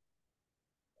there.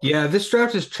 Yeah, this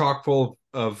draft is chock full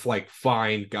of like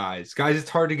fine guys. Guys, it's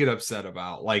hard to get upset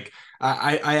about. Like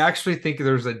I actually think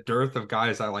there's a dearth of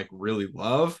guys I like really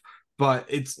love, but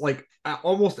it's like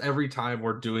almost every time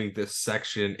we're doing this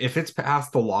section, if it's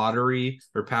past the lottery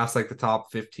or past like the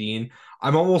top 15,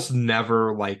 I'm almost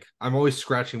never like I'm always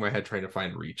scratching my head trying to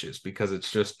find reaches because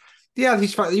it's just Yeah,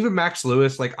 he's fine. Even Max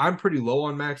Lewis, like I'm pretty low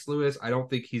on Max Lewis. I don't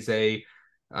think he's a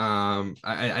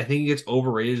I think he gets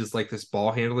overrated as like this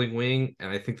ball handling wing, and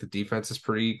I think the defense is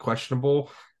pretty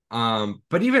questionable.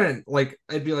 But even like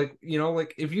I'd be like,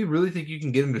 like if you really think you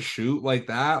can get him to shoot like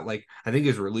that, like I think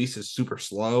his release is super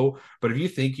slow. But if you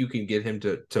think you can get him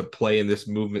to play in this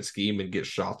movement scheme and get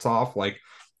shots off, like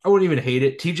I wouldn't even hate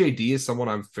it. TJD is someone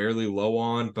I'm fairly low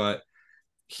on, but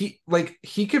he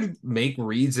can make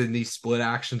reads in these split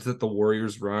actions that the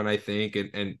Warriors run, I think,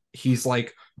 and he's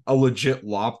like a legit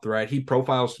lob threat. He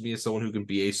profiles to me as someone who can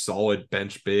be a solid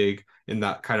bench big in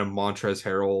that kind of Montrezl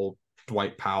Harrell,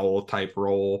 Dwight Powell type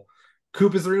role.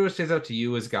 Coop, is there anyone who stands out to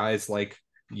you as guys like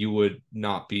you would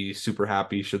not be super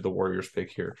happy should the Warriors pick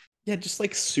here? Yeah, just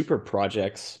like super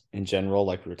projects in general,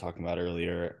 like we were talking about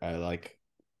earlier. I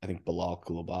think Bilal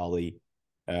Coulibaly.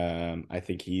 I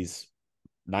think he's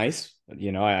nice.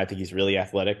 I think he's really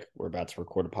athletic. We're about to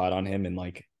record a pod on him in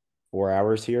like 4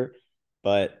 hours here,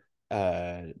 but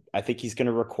I think he's going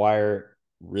to require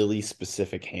really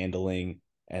specific handling,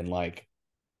 and like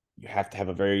you have to have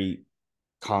a very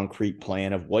concrete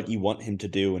plan of what you want him to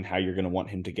do and how you're going to want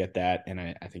him to get that. And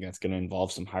I think that's going to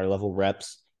involve some higher level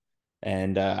reps.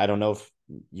 And I don't know if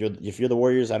you're the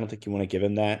Warriors, I don't think you want to give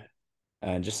him that.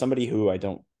 Just somebody who I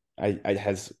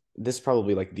has this is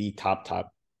probably like the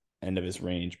top end of his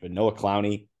range, but Noah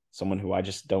Clowney, someone who I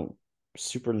just don't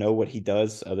super know what he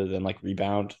does other than like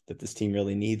rebound that this team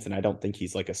really needs. And I don't think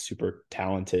he's like a super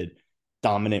talented,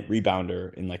 dominant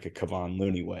rebounder in like a Kevon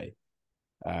Looney way.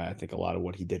 I think a lot of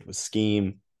what he did was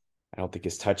scheme. I don't think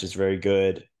his touch is very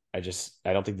good. I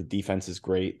don't think the defense is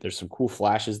great. There's some cool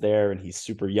flashes there, and he's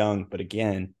super young. But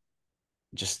again,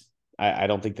 just I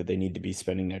don't think that they need to be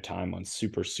spending their time on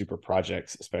super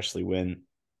projects, especially when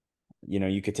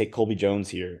you could take Colby Jones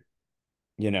here,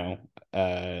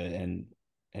 and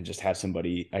just have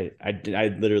somebody.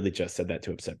 I literally just said that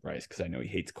to upset Bryce because I know he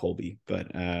hates Colby,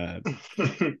 but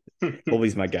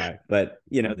Colby's my guy. But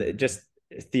just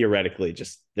theoretically,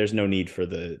 just there's no need for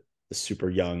the super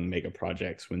young mega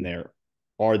projects when there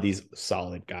are these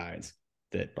solid guys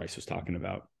that Bryce was talking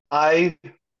about. I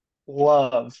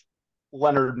love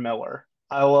Leonard Miller.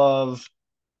 I love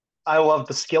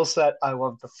the skill set. I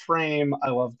love the frame. I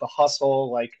love the hustle.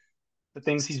 Like the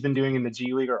things he's been doing in the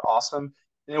G League are awesome.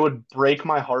 And it would break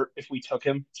my heart if we took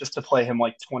him just to play him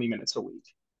like 20 minutes a week.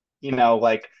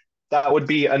 Like that would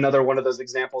be another one of those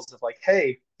examples of like,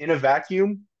 hey, in a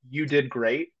vacuum, you did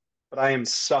great, but I am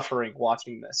suffering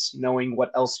watching this, knowing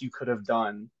what else you could have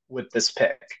done with this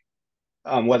pick.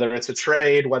 Whether it's a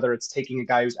trade, whether it's taking a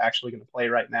guy who's actually going to play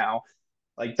right now,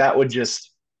 like that would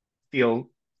just feel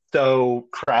so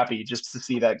crappy just to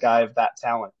see that guy of that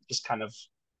talent just kind of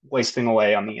wasting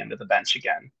away on the end of the bench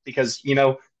again. Because,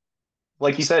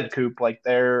 like you said, Coop, like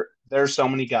there's so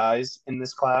many guys in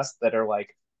this class that are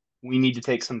like, we need to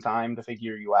take some time to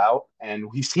figure you out.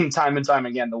 And we've seen time and time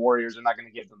again, the Warriors are not going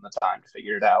to give them the time to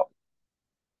figure it out.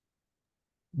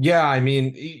 Yeah, I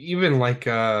mean, even like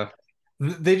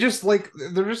they just like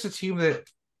they're just a team that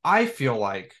I feel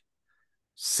like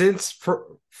since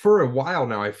for a while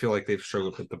now, I feel like they've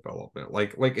struggled with development.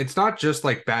 Like it's not just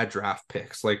like bad draft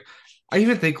picks. Like I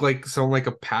even think like someone like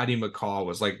a Patty McCaw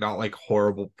was like not like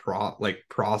horrible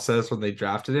process when they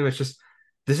drafted him. It's just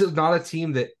this is not a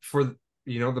team that for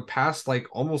the past like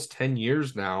almost 10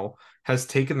 years now has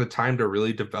taken the time to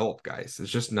really develop guys.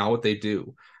 It's just not what they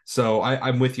do. So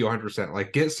I'm with you 100%.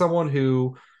 Like get someone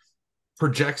who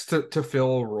projects to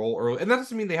fill a role early. And that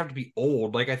doesn't mean they have to be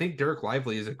old. Like I think Derek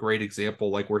Lively is a great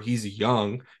example, like where he's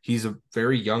young, he's a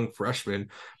very young freshman,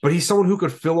 but he's someone who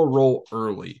could fill a role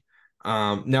early.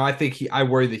 Now I think I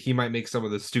worry that he might make some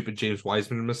of the stupid James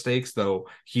Wiseman mistakes, though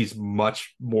he's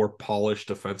much more polished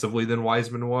defensively than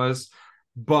Wiseman was.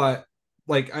 But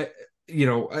like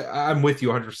I'm with you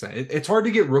 100%. It's hard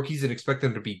to get rookies and expect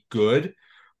them to be good,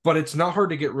 but it's not hard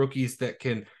to get rookies that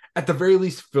can at the very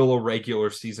least fill a regular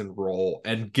season role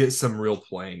and get some real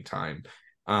playing time.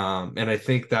 And I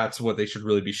think that's what they should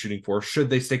really be shooting for. Should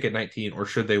they stick at 19 or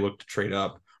should they look to trade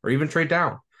up or even trade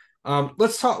down?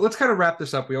 Let's kind of wrap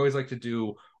this up. We always like to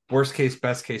do worst case,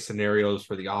 best case scenarios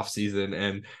for the offseason.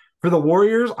 And for the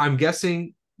Warriors, I'm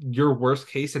guessing your worst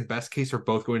case and best case are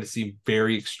both going to seem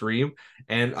very extreme,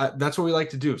 and that's what we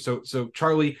like to do. So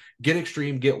Charlie, get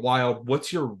extreme, get wild.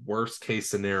 What's your worst case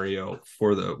scenario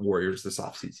for the Warriors this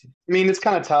offseason? I mean, it's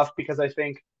kind of tough because I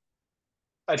think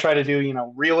I try to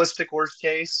do, realistic worst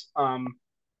case.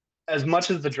 As much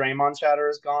as the Draymond chatter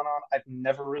has gone on, I've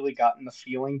never really gotten the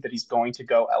feeling that he's going to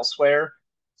go elsewhere.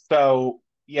 So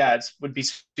yeah, it would be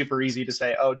super easy to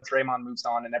say, oh, Draymond moves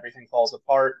on and everything falls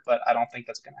apart, but I don't think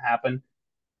that's going to happen.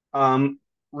 Um,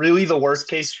 Really, the worst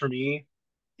case for me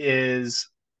is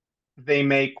they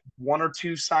make one or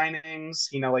two signings,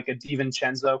 like a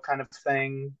DiVincenzo kind of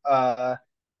thing,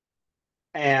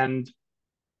 and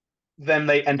then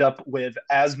they end up with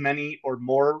as many or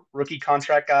more rookie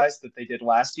contract guys that they did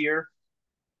last year.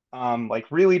 Like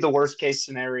really, the worst case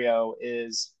scenario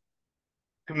is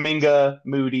Kuminga,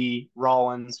 Moody,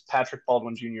 Rollins, Patrick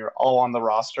Baldwin Jr. all on the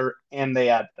roster, and they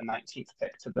add the 19th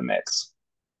pick to the mix.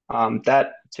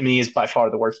 That to me is by far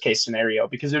the worst case scenario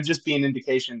because it would just be an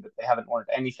indication that they haven't learned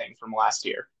anything from last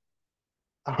year.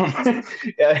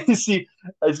 Yeah, I see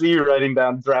you writing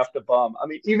down draft a bum. I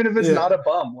mean, even if it's Yeah. not a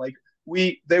bum, like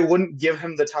they wouldn't give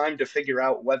him the time to figure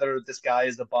out whether this guy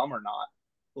is a bum or not.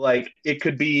 Like it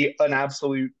could be an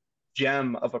absolute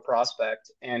gem of a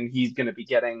prospect, and he's going to be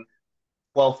getting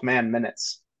 12th man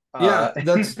minutes. Yeah,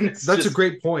 It's that's a just,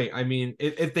 great point. I mean,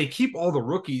 if they keep all the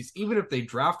rookies, even if they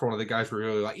draft one of the guys we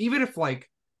really like, even if like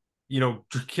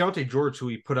Keontae George, who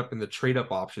we put up in the trade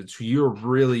up options, who you're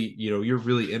really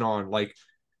in on, like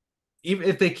even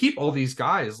if they keep all these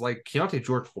guys, like Keontae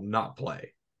George will not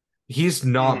play. He's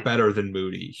not mm, better than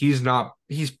Moody. He's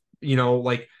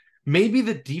like maybe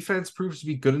the defense proves to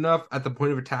be good enough at the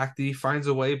point of attack that he finds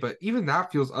a way, but even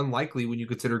that feels unlikely when you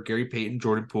consider Gary Payton,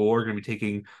 Jordan Poole are going to be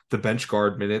taking the bench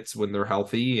guard minutes when they're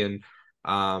healthy. And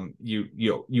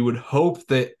you would hope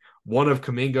that one of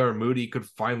Kuminga or Moody could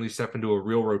finally step into a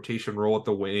real rotation role at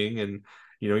the wing. And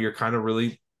you're kind of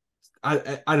really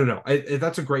I don't know.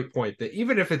 That's a great point. That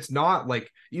even if it's not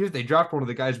like, even if they draft one of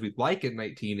the guys we like at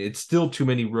 19, it's still too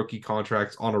many rookie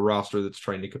contracts on a roster that's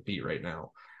trying to compete right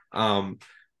now.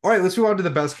 All right, let's move on to the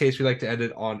best case. We like to end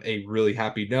it on a really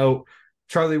happy note.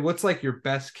 Charlie, what's like your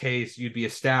best case? You'd be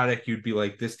ecstatic. You'd be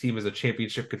like, this team is a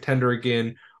championship contender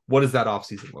again. What does that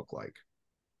offseason look like?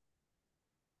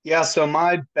 yeah. So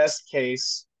my best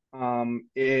case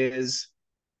is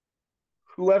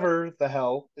whoever the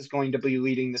hell is going to be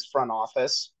leading this front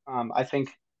office. I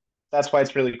think that's why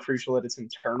it's really crucial that it's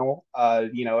internal.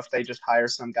 If they just hire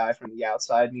some guy from the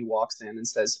outside and he walks in and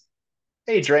says,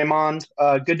 "Hey, Draymond,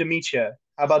 good to meet you.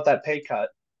 How about that pay cut?"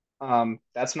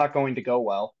 That's not going to go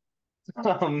well.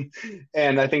 Um,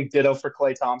 and I think ditto for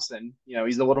Klay Thompson.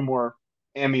 He's a little more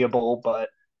amiable, but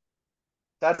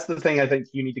that's the thing I think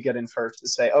you need to get in first to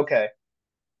say, okay,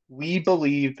 we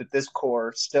believe that this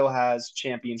core still has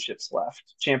championships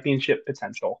left, championship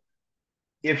potential.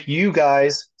 If you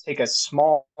guys take a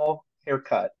small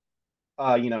haircut,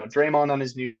 Draymond on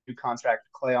his new contract,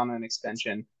 Klay on an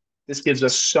extension, this gives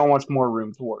us so much more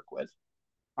room to work with.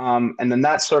 And then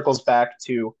that circles back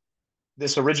to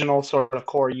this original sort of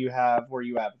core you have, where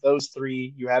you have those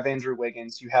three, you have Andrew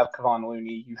Wiggins, you have Kevon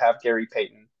Looney, you have Gary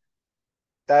Payton.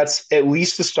 That's at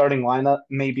least the starting lineup,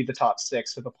 maybe the top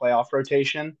six of the playoff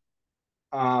rotation.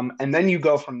 And then you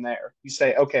go from there. You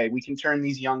say, okay, we can turn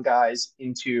these young guys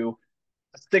into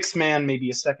a six man, maybe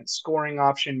a second scoring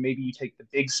option. Maybe you take the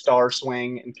big star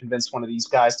swing and convince one of these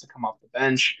guys to come off the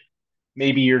bench.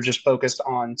 Maybe you're just focused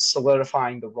on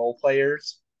solidifying the role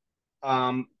players.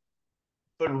 Um,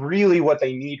 but really, what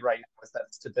they need right now is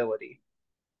that stability.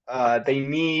 They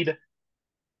need,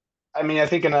 I mean, I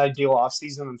think an ideal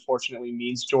offseason, unfortunately,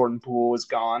 means Jordan Poole is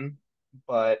gone,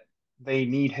 but they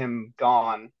need him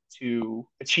gone to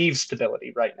achieve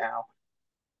stability right now.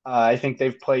 I think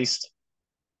they've placed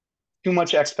too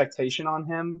much expectation on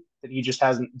him that he just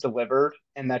hasn't delivered,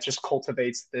 and that just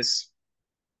cultivates this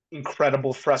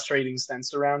incredible, frustrating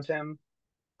sense around him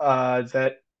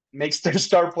that makes their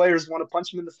star players want to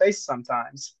punch him in the face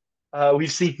sometimes.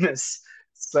 We've seen this,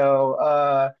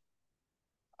 so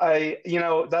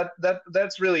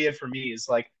that's really it for me. Is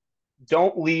like,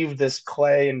 don't leave this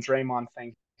Klay and Draymond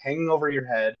thing hanging over your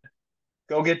head.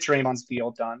 Go get Draymond's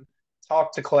deal done.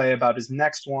 Talk to Klay about his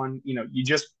next one. You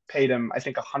just paid him, I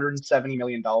think, $170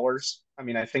 million. I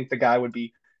mean, I think the guy would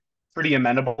be pretty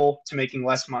amenable to making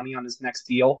less money on his next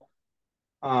deal.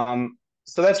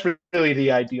 So that's really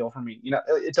the ideal for me.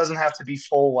 It doesn't have to be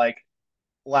full like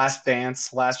last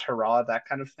dance, last hurrah, that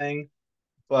kind of thing.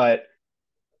 But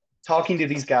talking to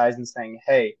these guys and saying,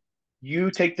 hey,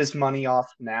 you take this money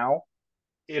off now,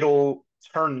 it'll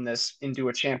turn this into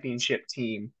a championship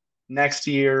team next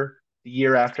year, the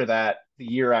year after that, the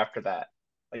year after that.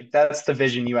 Like that's the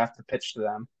vision you have to pitch to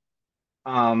them.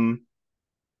 Um,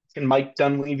 can Mike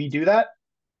Dunleavy do that?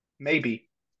 Maybe.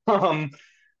 Um,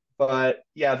 but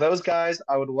yeah, those guys,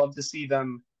 I would love to see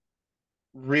them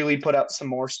really put out some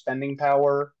more spending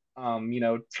power.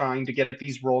 Trying to get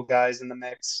these role guys in the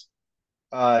mix.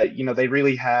 They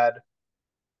really had.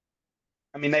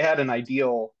 I mean, they had an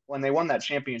ideal when they won that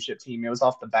championship team. It was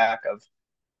off the back of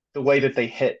the way that they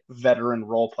hit veteran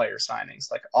role player signings.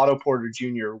 Like Otto Porter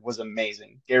Jr. was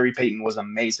amazing. Gary Payton was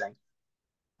amazing.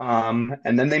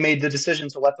 And then they made the decision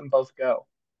to let them both go.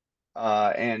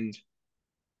 And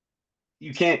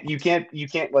you can't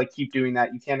like keep doing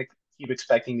that. You can't keep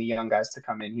expecting the young guys to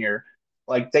come in here.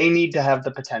 Like they need to have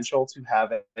the potential to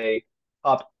have a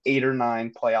top 8 or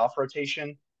 9 playoff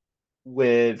rotation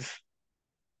with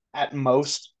at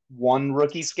most one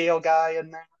rookie scale guy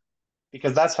in there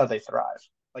because that's how they thrive.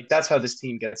 Like that's how this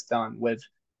team gets done with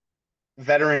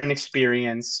veteran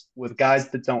experience, with guys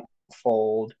that don't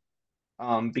fold.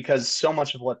 Because so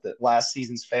much of what the last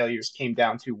season's failures came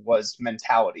down to was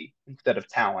mentality instead of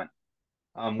talent.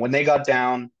 When they got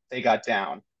down, they got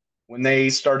down. When they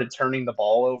started turning the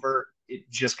ball over, it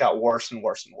just got worse and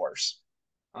worse and worse.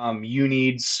 You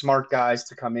need smart guys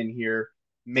to come in here,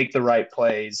 make the right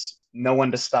plays, no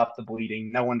one to stop the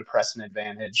bleeding, no one to press an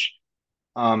advantage.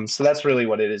 So that's really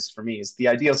what it is for me. Is the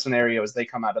ideal scenario is they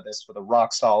come out of this with a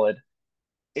rock solid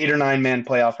 8 or 9 man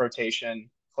playoff rotation.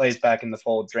 Clay's back in the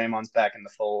fold, Draymond's back in the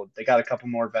fold. They got a couple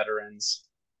more veterans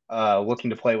looking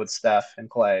to play with Steph and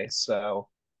Clay. So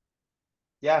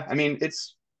yeah, I mean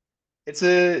it's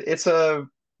a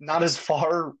not as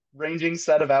far ranging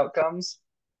set of outcomes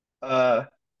as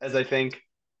I think.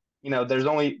 There's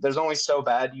only so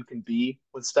bad you can be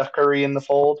with Steph Curry in the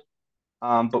fold.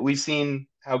 But we've seen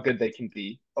how good they can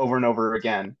be over and over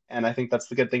again. And I think that's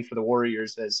the good thing for the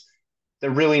Warriors is they're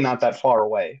really not that far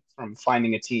away from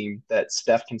finding a team that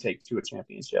Steph can take to a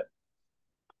championship.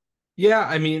 Yeah,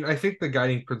 I mean, I think the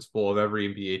guiding principle of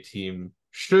every NBA team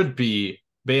should be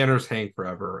banners hang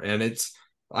forever. And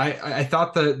I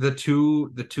thought the two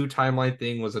timeline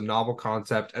thing was a novel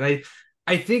concept. And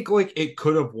I think like it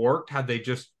could have worked had they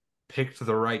just picked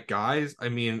the right guys. I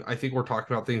mean, I think we're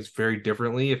talking about things very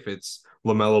differently if it's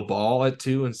LaMelo Ball at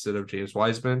 2 instead of James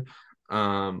Wiseman.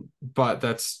 But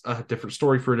that's a different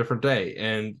story for a different day.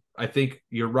 And I think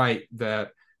you're right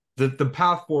that the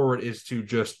path forward is to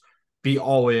just be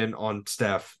all in on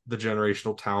Steph, the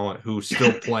generational talent who's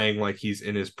still playing like he's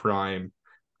in his prime.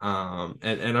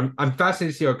 And I'm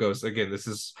fascinated to see how it goes. Again, this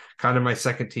is kind of my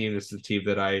second team. This is the team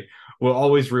that I will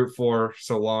always root for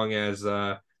so long as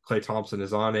Klay Thompson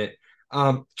is on it.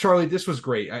 Charlie, this was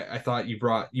great. I thought you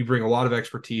bring a lot of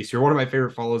expertise. You're one of my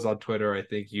favorite follows on Twitter. I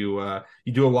think you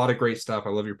do a lot of great stuff. I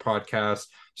love your podcast.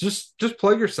 Just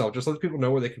plug yourself. Just let people know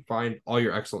where they can find all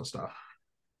your excellent stuff.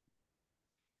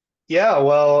 Yeah,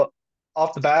 well,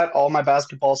 off the bat, all my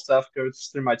basketball stuff goes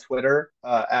through my Twitter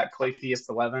at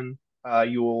ClayTheist11.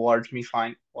 You will largely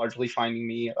finding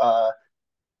me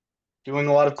doing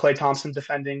a lot of Clay Thompson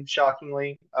defending.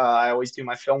 Shockingly, I always do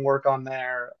my film work on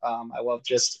there. I love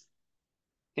just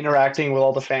interacting with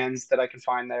all the fans that I can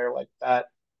find there. Like that,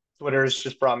 Twitter has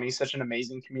just brought me such an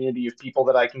amazing community of people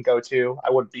that I can go to.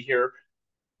 I wouldn't be here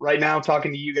right now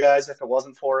talking to you guys if it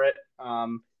wasn't for it.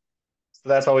 So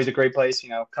that's always a great place.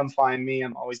 Come find me.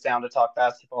 I'm always down to talk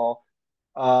basketball.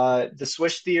 The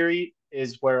Swish Theory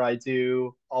is where I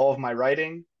do all of my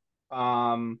writing.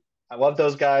 I love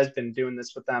those guys. Been doing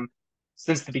this with them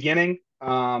since the beginning.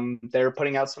 They're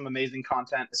putting out some amazing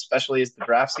content, especially as the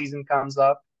draft season comes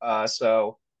up.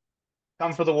 So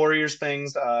come for the Warriors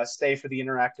things. Stay for the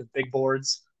interactive big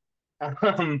boards.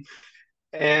 Um,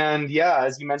 and yeah,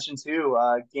 as you mentioned too,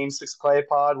 Game Six Clay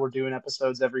Pod, we're doing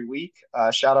episodes every week.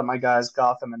 Shout out my guys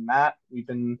Gotham and Matt. We've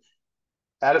been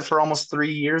at it for almost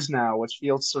 3 years now, which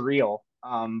feels surreal.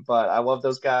 But I love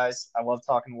those guys. I love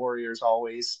talking Warriors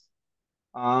always.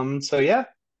 So yeah,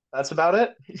 that's about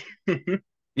it.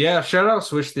 Yeah, shout out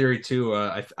Swish Theory too.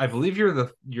 I believe you're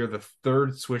the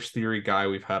third Swish Theory guy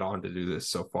we've had on to do this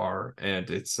so far, and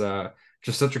it's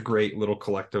just such a great little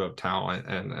collective of talent,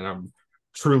 and I'm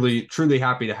truly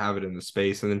happy to have it in the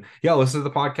space. And then yeah, listen to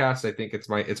the podcast. I think it's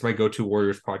my go-to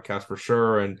Warriors podcast for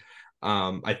sure, and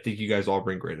I think you guys all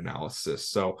bring great analysis.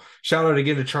 So shout out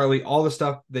again to Charlie. All the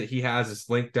stuff that he has is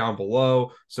linked down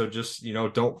below. So just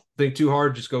don't think too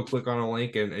hard. Just go click on a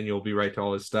link and you'll be right to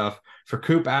all his stuff. For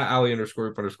Coop at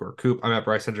Ali_Coop_Coop. I'm at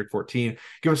Bryce Hendrick 14.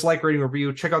 Give us a like, rating,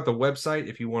 review. Check out the website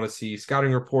if you want to see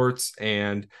scouting reports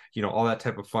and all that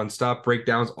type of fun stuff.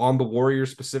 Breakdowns on the Warriors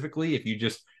specifically. If you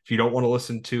don't want to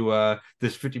listen to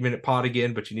this 50-minute pod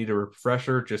again, but you need a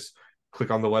refresher, just click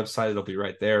on the website. It'll be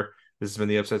right there. This has been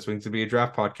the Upset Swings to be a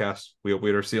Draft podcast. We hope we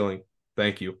hit our ceiling.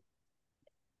 Thank you.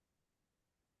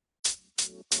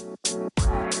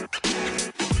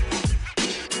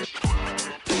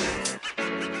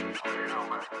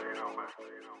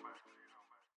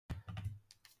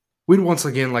 We'd once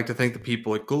again like to thank the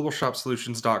people at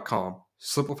globalshopsolutions.com.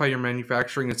 Simplify your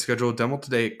manufacturing and schedule a demo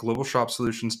today at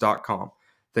globalshopsolutions.com.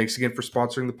 Thanks again for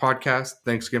sponsoring the podcast.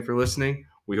 Thanks again for listening.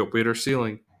 We hope we hit our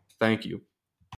ceiling. Thank you.